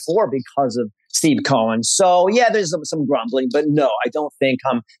could before because of Steve Cohen. So, yeah, there's some grumbling. But no, I don't think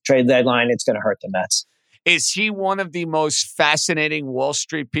trade deadline it's going to hurt the Mets. Is he one of the most fascinating Wall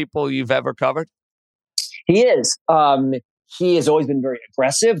Street people you've ever covered? He is. He has always been very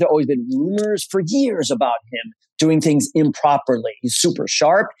aggressive. There have always been rumors for years about him doing things improperly. He's super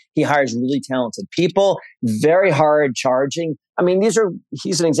sharp. He hires really talented people, very hard charging. I mean, he's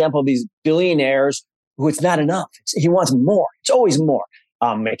an example of these billionaires who it's not enough. He wants more. It's always more.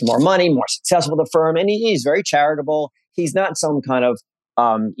 Making more money, more successful with the firm. And he's very charitable. He's not some kind of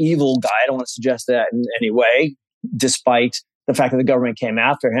evil guy. I don't want to suggest that in any way, despite the fact that the government came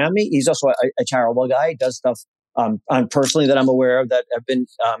after him. He's also a charitable guy. He does stuff personally that I'm aware of that have been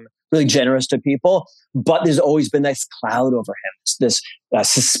really generous to people. But there's always been this cloud over him, this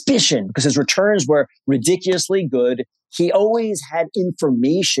suspicion, because his returns were ridiculously good. He always had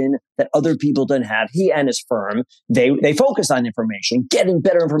information that other people didn't have. He and his firm, they focus on information, getting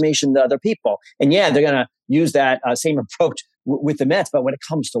better information than other people. And yeah, they're going to use that same approach with the Mets. But when it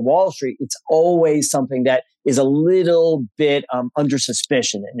comes to Wall Street, it's always something that is a little bit under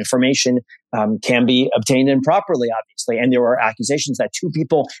suspicion. And information can be obtained improperly, obviously. And there were accusations that two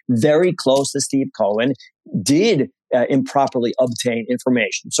people very close to Steve Cohen did improperly obtain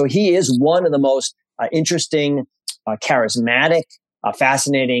information. So he is one of the most interesting, charismatic,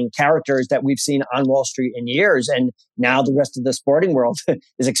 fascinating characters that we've seen on Wall Street in years. And now the rest of the sporting world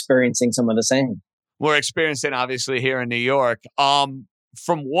is experiencing some of the same. We're experiencing, obviously, here in New York. From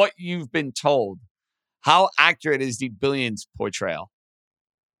what you've been told, how accurate is the Billions portrayal?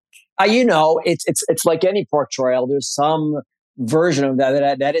 It's like any portrayal. There's some version of that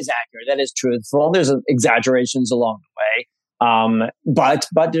is accurate, that is truthful. There's exaggerations along the way.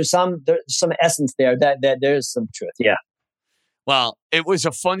 But there's some essence there that there's some truth. Yeah. Well, it was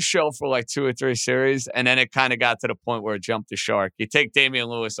a fun show for like 2 or 3 series, and then it kind of got to the point where it jumped the shark. You take Damian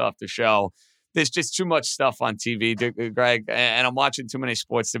Lewis off the show. There's just too much stuff on TV, Greg, and I'm watching too many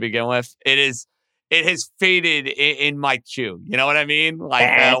sports to begin with. It has faded in my queue. You know what I mean?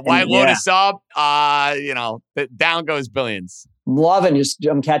 Like White Lotus up, down goes Billions. Loving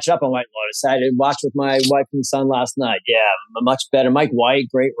I'm catching up on White Lotus. I did watch with my wife and son last night. Yeah, much better. Mike White,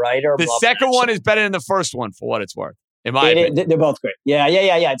 great writer. The second one is better than the first one, for what it's worth. In my opinion. They're both great. Yeah.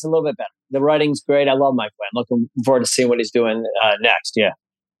 It's a little bit better. The writing's great. I love Mike White. I'm looking forward to seeing what he's doing next. Yeah.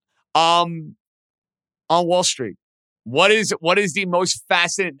 On Wall Street, what is the most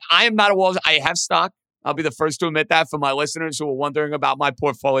fascinating? I am not a Wall Street. I have stock. I'll be the first to admit that. For my listeners who are wondering about my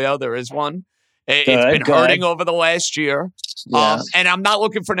portfolio, there is one. It's been hurting over the last year. Yeah. And I'm not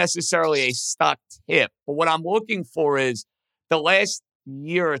looking for necessarily a stock tip, but what I'm looking for is the last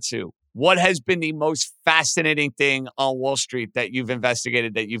year or two. What has been the most fascinating thing on Wall Street that you've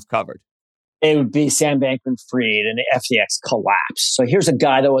investigated, that you've covered? It would be Sam Bankman-Fried and the FTX collapse. So here's a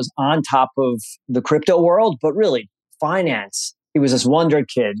guy that was on top of the crypto world, but really finance. He was this wonder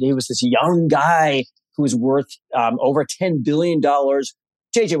kid. He was this young guy who was worth over $10 billion.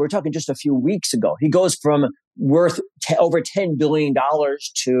 JJ, we're talking just a few weeks ago. He goes from worth over $10 billion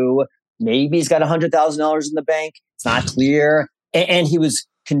to maybe he's got $100,000 in the bank. It's not clear. And he was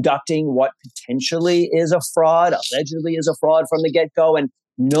conducting what potentially is a fraud, allegedly is a fraud from the get-go. And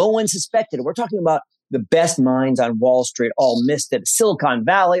no one suspected it. We're talking about the best minds on Wall Street all missed it. Silicon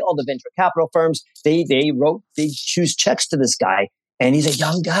Valley, all the venture capital firms, they choose checks to this guy. And he's a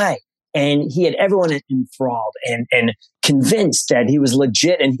young guy. And he had everyone enthralled and convinced that he was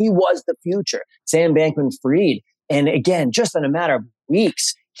legit and he was the future. Sam Bankman-Fried. And again, just in a matter of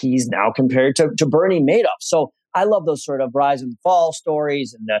weeks, he's now compared to Bernie Madoff. So I love those sort of rise and fall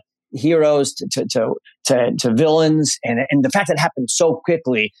stories and the heroes to villains. And the fact that it happened so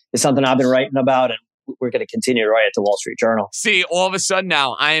quickly is something I've been writing about, and we're going to continue to write at the Wall Street Journal. See, all of a sudden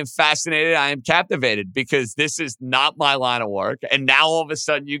now I am fascinated. I am captivated because this is not my line of work. And now all of a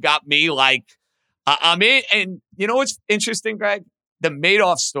sudden you got me like, I'm in. And you know what's interesting, Greg? The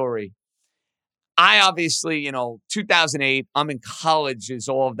Madoff story. I obviously, 2008, I'm in college as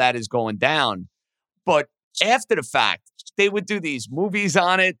all of that is going down. But after the fact, they would do these movies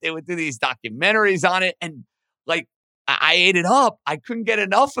on it. They would do these documentaries on it. And like, I ate it up. I couldn't get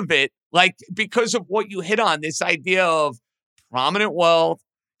enough of it. Like, because of what you hit on, this idea of prominent wealth,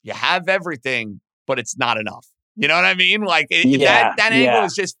 you have everything, but it's not enough. You know what I mean? Like, that angle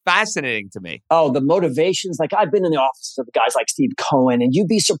is just fascinating to me. Oh, the motivations. Like, I've been in the office of guys like Steve Cohen, and you'd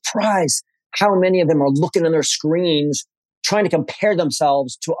be surprised how many of them are looking on their screens trying to compare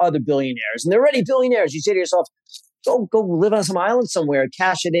themselves to other billionaires. And they're already billionaires. You say to yourself, go live on some island somewhere,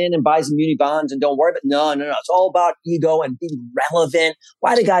 cash it in and buy some muni bonds and don't worry about it. No. It's all about ego and being relevant.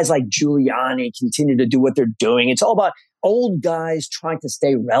 Why do guys like Giuliani continue to do what they're doing? It's all about old guys trying to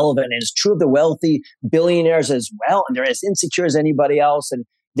stay relevant. And it's true of the wealthy billionaires as well. And they're as insecure as anybody else. And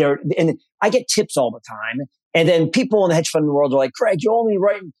I get tips all the time. And then people in the hedge fund world are like, Craig, you're only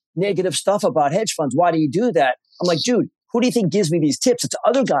writing negative stuff about hedge funds. Why do you do that? I'm like, dude, who do you think gives me these tips? It's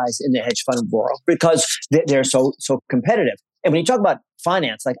other guys in the hedge fund world because they're so competitive. And when you talk about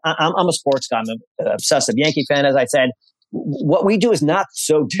finance, like I'm a sports guy. I'm an obsessive Yankee fan, as I said. What we do is not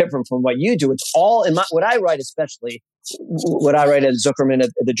so different from what you do. It's all in what I write, especially what I write at Zuckerman at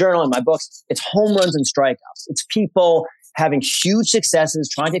the Journal in my books. It's home runs and strikeouts. It's people having huge successes,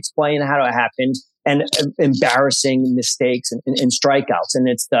 trying to explain how it happened, and embarrassing mistakes and strikeouts. And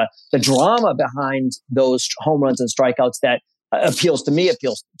it's the drama behind those home runs and strikeouts that appeals to me,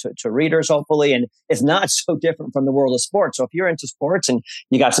 appeals to readers, hopefully. And it's not so different from the world of sports. So if you're into sports and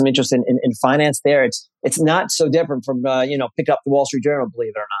you got some interest in finance there, it's not so different from, pick up the Wall Street Journal,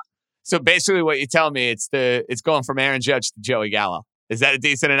 believe it or not. So basically what you're telling me, it's going from Aaron Judge to Joey Gallo. Is that a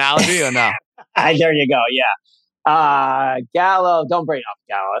decent analogy or no? There you go. Yeah. Gallo, don't bring up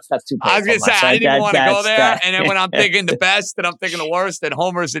Gallo. That's too painful. I was going to say, I didn't even want to go there. And then when I'm thinking the best and I'm thinking the worst and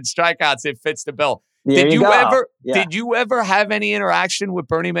homers and strikeouts, it fits the bill. Did you ever have any interaction with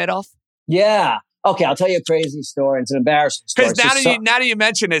Bernie Madoff? Yeah. Okay, I'll tell you a crazy story. It's an embarrassing story. Because now that you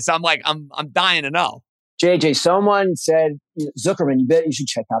mention this, I'm like, I'm dying to know. JJ, someone said, Zuckerman, you should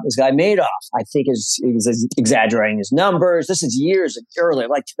check out this guy Madoff. I think he was exaggerating his numbers. This is years earlier,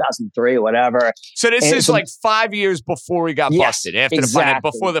 like 2003 or whatever. So this is like 5 years before he got busted,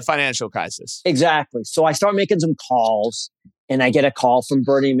 before the financial crisis. Exactly. So I start making some calls, and I get a call from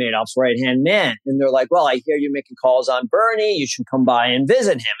Bernie Madoff's right-hand man. And they're like, well, I hear you're making calls on Bernie. You should come by and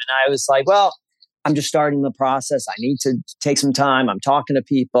visit him. And I was like, well, I'm just starting the process. I need to take some time. I'm talking to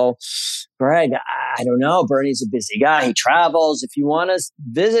people. Greg, I don't know. Bernie's a busy guy. He travels. If you want to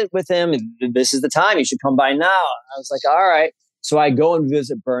visit with him, this is the time. You should come by now. I was like, all right. So I go and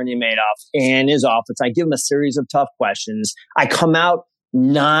visit Bernie Madoff in his office. I give him a series of tough questions. I come out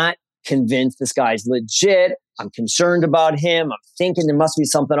not convinced this guy's legit. I'm concerned about him. I'm thinking there must be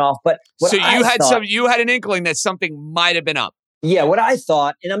something off. But you had an inkling that something might have been up. Yeah, what I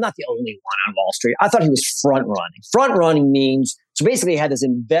thought, and I'm not the only one on Wall Street, I thought he was front running. Front running means, so basically he had this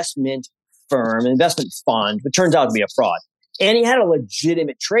investment fund, but turns out to be a fraud. And he had a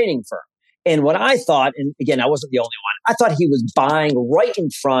legitimate trading firm. And what I thought, and again, I wasn't the only one, I thought he was buying right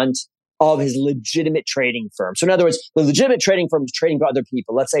in front of his legitimate trading firm. So in other words, the legitimate trading firm is trading for other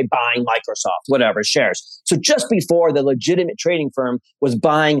people, let's say buying Microsoft, whatever, shares. So just before the legitimate trading firm was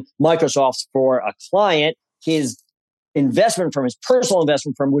buying Microsoft for a client, his investment firm, his personal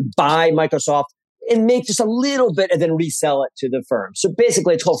investment firm, would buy Microsoft and make just a little bit and then resell it to the firm. So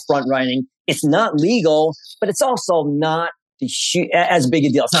basically it's called front running. It's not legal, but it's also not as big a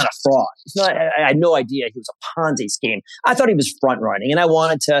deal. It's not a fraud. It's not. I had no idea he was a Ponzi scheme. I thought he was front running, and I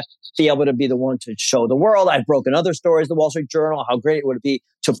wanted to be able to be the one to show the world. I've broken other stories, the Wall Street Journal, how great it would be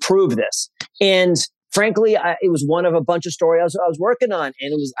to prove this. And frankly, it was one of a bunch of stories I was working on,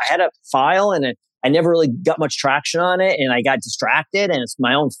 and I had a file, and I never really got much traction on it, and I got distracted, and it's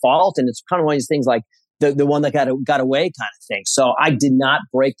my own fault. And it's kind of one of these things like the one that got away kind of thing. So I did not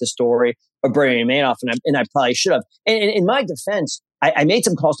break the story of Bernie Madoff, and I probably should have. And in my defense, I made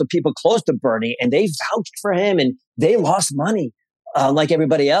some calls to people close to Bernie, and they vouched for him, and they lost money like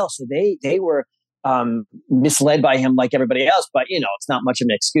everybody else. So they were misled by him like everybody else. But it's not much of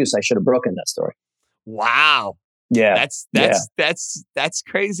an excuse. I should have broken that story. Wow. Yeah, that's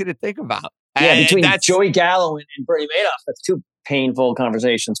crazy to think about. Yeah, between Joey Gallo and Bernie Madoff, that's two painful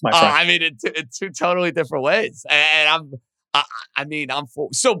conversations, my friend. I mean, in two totally different ways. And I'm full.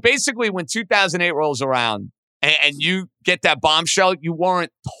 So basically, when 2008 rolls around and you get that bombshell, you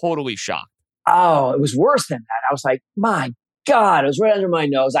weren't totally shocked. Oh, it was worse than that. I was like, my God, it was right under my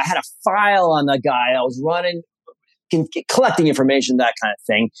nose. I had a file on the guy. I was running, collecting information, that kind of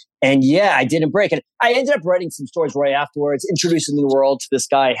thing. And yeah, I didn't break it. I ended up writing some stories right afterwards, introducing the world to this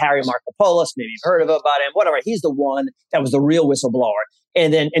guy, Harry Markopoulos. Maybe you've heard about him, whatever. He's the one that was the real whistleblower.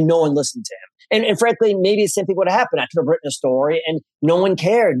 And no one listened to him. And frankly, maybe the same thing would have happened. I could have written a story and no one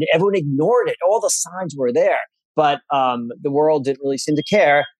cared. Everyone ignored it. All the signs were there. But the world didn't really seem to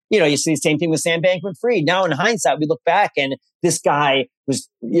care. You see the same thing with Sam Bankman-Fried. Now in hindsight, we look back and this guy was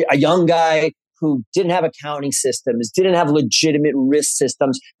a young guy who didn't have accounting systems, didn't have legitimate risk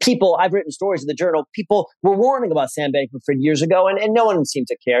systems. I've written stories in the journal, people were warning about Sam Bankman-Fried years ago and no one seemed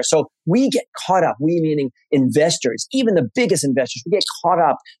to care. So we get caught up, we meaning investors, even the biggest investors, we get caught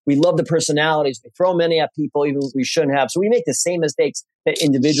up. We love the personalities. We throw money at people even if we shouldn't have. So we make the same mistakes that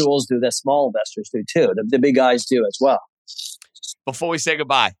individuals do, that small investors do too. The big guys do as well. Before we say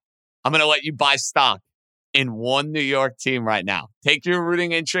goodbye, I'm going to let you buy stock in one New York team right now. Take your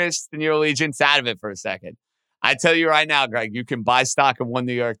rooting interest and your allegiance out of it for a second. I tell you right now, Greg, you can buy stock in one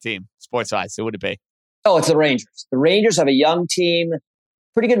New York team. Sports-wise, who would it be? Oh, it's the Rangers. The Rangers have a young team,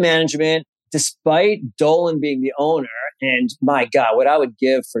 pretty good management, despite Dolan being the owner. And my God, what I would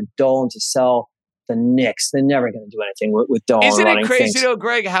give for Dolan to sell the Knicks. They're never going to do anything with Dolan. Isn't it crazy things. though,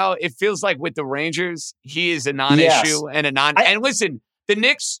 Greg, how it feels like with the Rangers, he is a non-issue and a non. And listen, the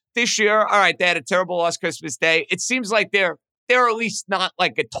Knicks this year, all right, they had a terrible loss Christmas Day. It seems like they're at least not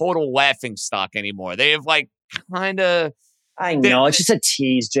like a total laughing stock anymore. They have like kind of. I know it's just a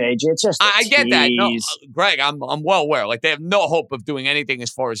tease, JJ. It's just I get that. No, Greg, I'm well aware. Like they have no hope of doing anything as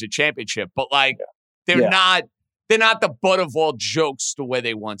far as a championship, but like they're not the butt of all jokes the way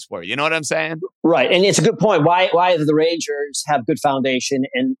they once were. You know what I'm saying? Right, and it's a good point. Why do the Rangers have good foundation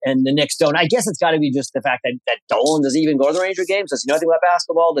and the Knicks don't? I guess it's got to be just the fact that Dolan does he even go to the Ranger games? Does he know anything about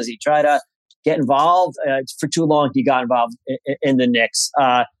basketball? Does he try to get involved? For too long, he got involved in the Knicks.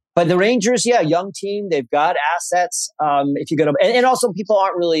 But the Rangers, young team. They've got assets. If you go to and also people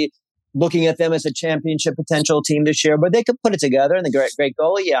aren't really looking at them as a championship potential team this year, but they could put it together. And the great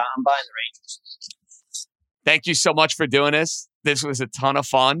goalie, I'm buying the Rangers. Thank you so much for doing this. This was a ton of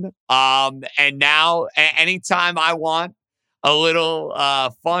fun. And now, anytime I want a little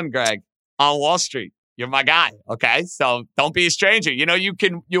fun, Greg, on Wall Street, you're my guy. Okay, so don't be a stranger. You're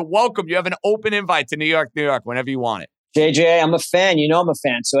welcome. You have an open invite to New York, whenever you want it. JJ, I'm a fan. I'm a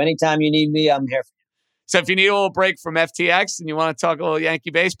fan. So anytime you need me, I'm here for you. So if you need a little break from FTX and you want to talk a little Yankee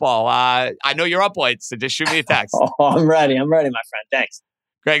baseball, I know you're up late, so just shoot me a text. I'm ready, my friend. Thanks.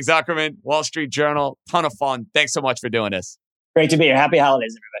 Greg Zuckerman, Wall Street Journal. Ton of fun. Thanks so much for doing this. Great to be here. Happy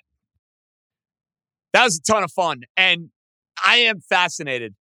holidays, everybody. That was a ton of fun. And I am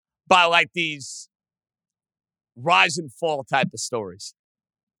fascinated by like these rise and fall type of stories.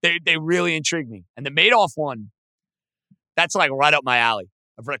 They really intrigue me. And the Madoff one, that's like right up my alley.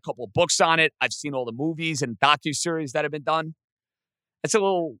 I've read a couple of books on it. I've seen all the movies and docuseries that have been done. It's a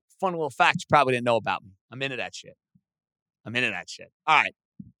fun little fact you probably didn't know about me. I'm into that shit. All right.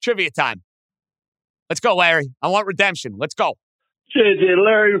 Trivia time. Let's go, Larry. I want redemption. Let's go. JJ,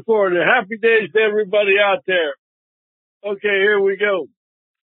 Larry in Florida. Happy days to everybody out there. Okay, here we go.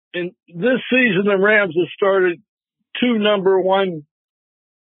 In this season, the Rams have started 2 number 1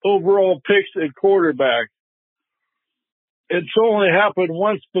 overall picks at quarterback. It's only happened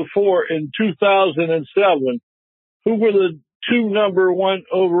once before in 2007. Who were the 2 number 1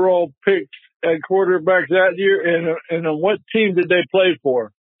 overall picks at quarterback that year, and on what team did they play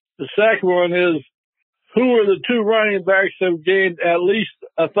for? The second one is, who are the 2 running backs that have gained at least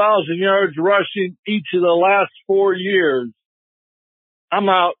 1,000 yards rushing each of the last 4 years? I'm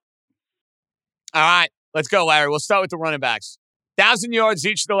out. All right, let's go, Larry. We'll start with the running backs. 1,000 yards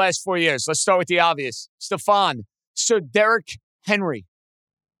each of the last 4 years. Let's start with the obvious. Stephon, Sir Derrick Henry.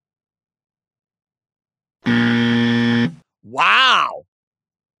 Wow.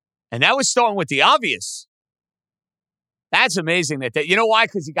 And that was starting with the obvious. That's amazing. You know why?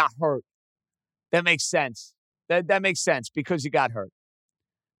 Because he got hurt. That makes sense. That makes sense because he got hurt.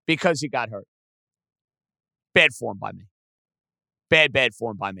 Bad form by me. Bad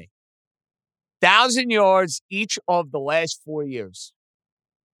form by me. 1,000 yards each of the last 4 years.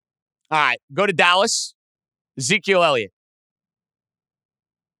 All right, go to Dallas. Ezekiel Elliott.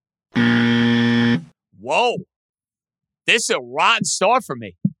 Whoa. This is a rotten start for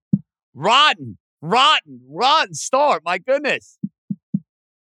me. Rotten start. My goodness.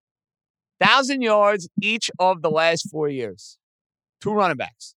 1,000 yards each of the last 4 years. Two running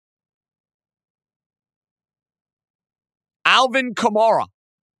backs. Alvin Kamara.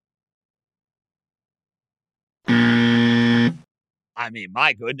 I mean,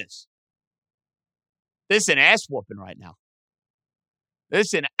 my goodness. This is an ass whooping right now. This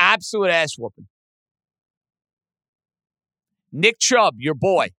is an absolute ass whooping. Nick Chubb, your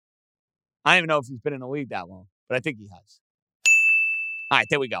boy. I don't even know if he's been in the league that long, but I think he has. All right,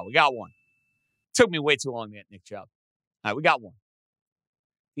 there we go. We got one. Took me way too long to get Nick Chubb. All right, we got one.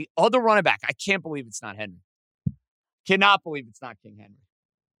 The other running back, I can't believe it's not Henry. Cannot believe it's not King Henry.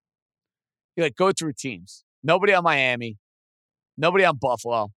 You go through teams. Nobody on Miami. Nobody on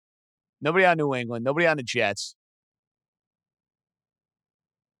Buffalo. Nobody on New England. Nobody on the Jets.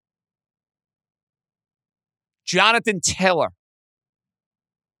 Jonathan Taylor.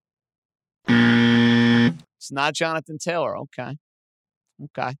 It's not Jonathan Taylor. Okay.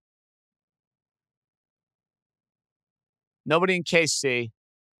 Nobody in KC.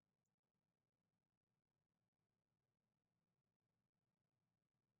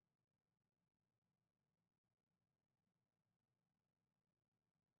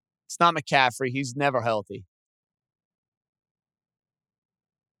 It's not McCaffrey. He's never healthy.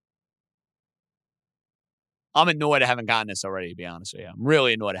 I'm annoyed I haven't gotten this already, to be honest with you. I'm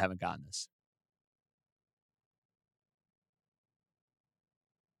really annoyed I haven't gotten this.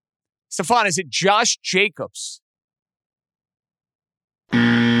 Stefan, is it Josh Jacobs?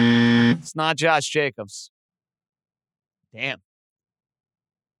 It's not Josh Jacobs. Damn.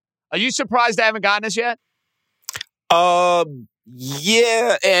 Are you surprised I haven't gotten this yet?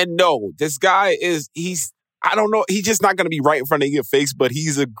 Yeah and no. This guy I don't know. He's just not going to be right in front of your face, but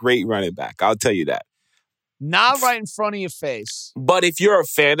he's a great running back. I'll tell you that. Not right in front of your face. But if you're a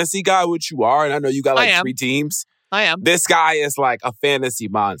fantasy guy, which you are, and I know you got like 3 teams. I am. This guy is like a fantasy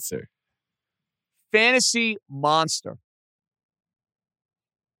monster. Fantasy monster.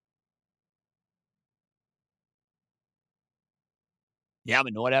 Yeah, I'm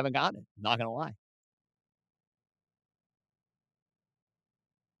annoyed I haven't gotten it. I'm not going to lie.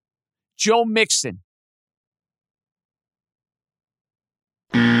 Joe Mixon.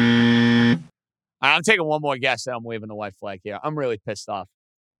 I'm taking one more guess and I'm waving the white flag here. I'm really pissed off.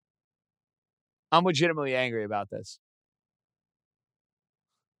 I'm legitimately angry about this.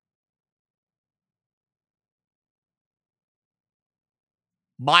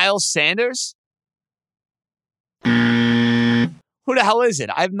 Miles Sanders? Who the hell is it?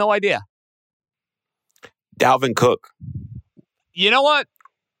 I have no idea. Dalvin Cook. You know what?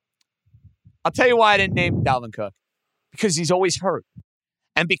 I'll tell you why I didn't name Dalvin Cook. Because he's always hurt.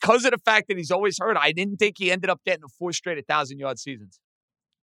 And because of the fact that he's always hurt, I didn't think he ended up getting 4 straight 1,000-yard seasons.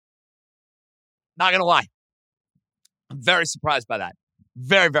 Not going to lie. I'm very surprised by that.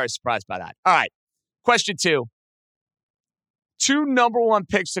 Very, very surprised by that. All right. Question 2. 2 number 1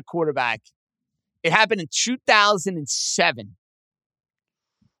 picks at quarterback. It happened in 2007.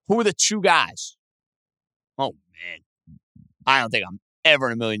 Who were the 2 guys? Oh, man. I don't think I'm ever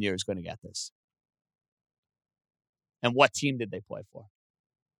in a million years going to get this. And what team did they play for?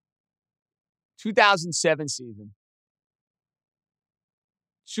 2007 season.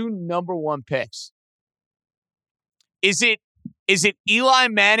 2 number 1 picks. Is it Eli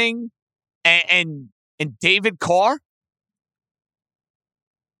Manning and David Carr?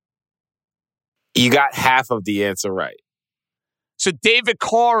 You got half of the answer right. So David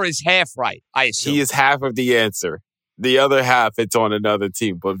Carr is half right, I assume. He is half of the answer. The other half, it's on another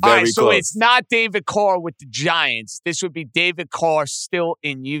team, but very close. So it's not David Carr with the Giants. This would be David Carr still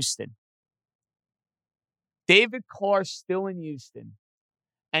in Houston. David Carr still in Houston.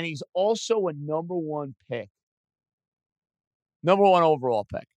 And he's also a number 1 pick. Number 1 overall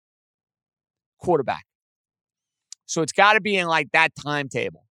pick. Quarterback. So it's got to be in like that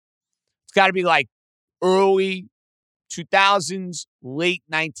timetable. It's got to be like early 2000s, late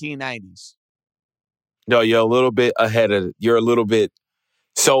 1990s. No, you're a little bit ahead of it. You're a little bit.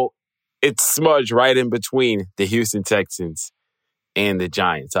 So it's smudged right in between the Houston Texans and the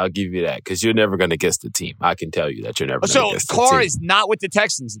Giants. I'll give you that because you're never going to guess the team. I can tell you that you're never going to guess the team. So Carr is not with the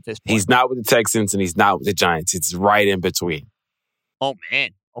Texans at this point. He's not with the Texans and he's not with the Giants. It's right in between. Oh,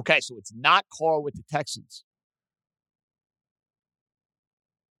 man. Okay, so it's not Carr with the Texans.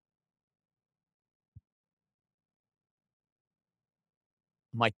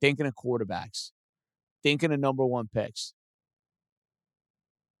 I'm like thinking of quarterbacks. Thinking of number 1 picks.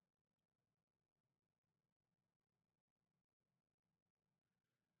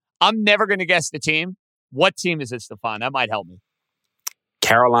 I'm never going to guess the team. What team is it, Stefan? That might help me.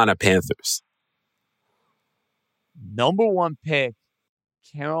 Carolina Panthers. Number 1 pick.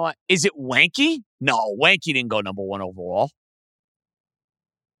 Carolina. Is it Wanky? No, Wanky didn't go number 1 overall.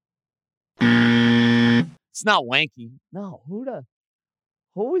 It's not Wanky. No,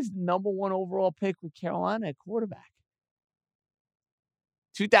 who is number 1 overall pick with Carolina at quarterback?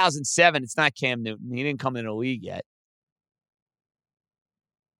 2007, it's not Cam Newton. He didn't come in the league yet.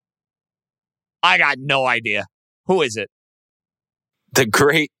 I got no idea. Who is it? The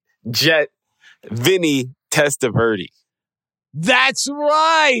great Jet Vinny Testaverde. That's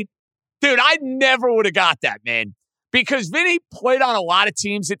right. Dude, I never would have got that, man. Because Vinny played on a lot of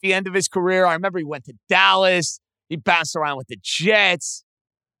teams at the end of his career. I remember he went to Dallas. He bounced around with the Jets.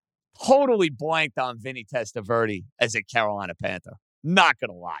 Totally blanked on Vinny Testaverde as a Carolina Panther. Not going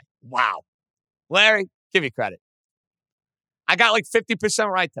to lie. Wow. Larry, give you credit. I got like 50%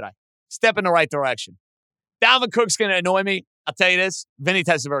 right today. Step in the right direction. Dalvin Cook's going to annoy me. I'll tell you this. Vinny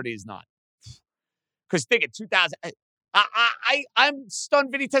Testaverde is not. Because think of 2000. I'm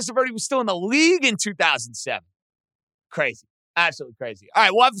stunned Vinny Testaverde was still in the league in 2007. Crazy. Absolutely crazy. All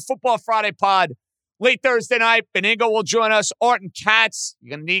right, we'll have the Football Friday pod late Thursday night. Beningo will join us. Art and Katz.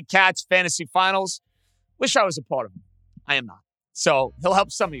 You're going to need Katz fantasy finals. Wish I was a part of them. I am not. So he'll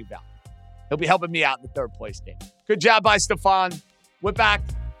help some of you out. He'll be helping me out in the third place game. Good job by Stefan. We're back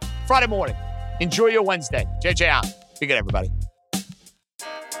Friday morning. Enjoy your Wednesday. JJ out. Be good, everybody.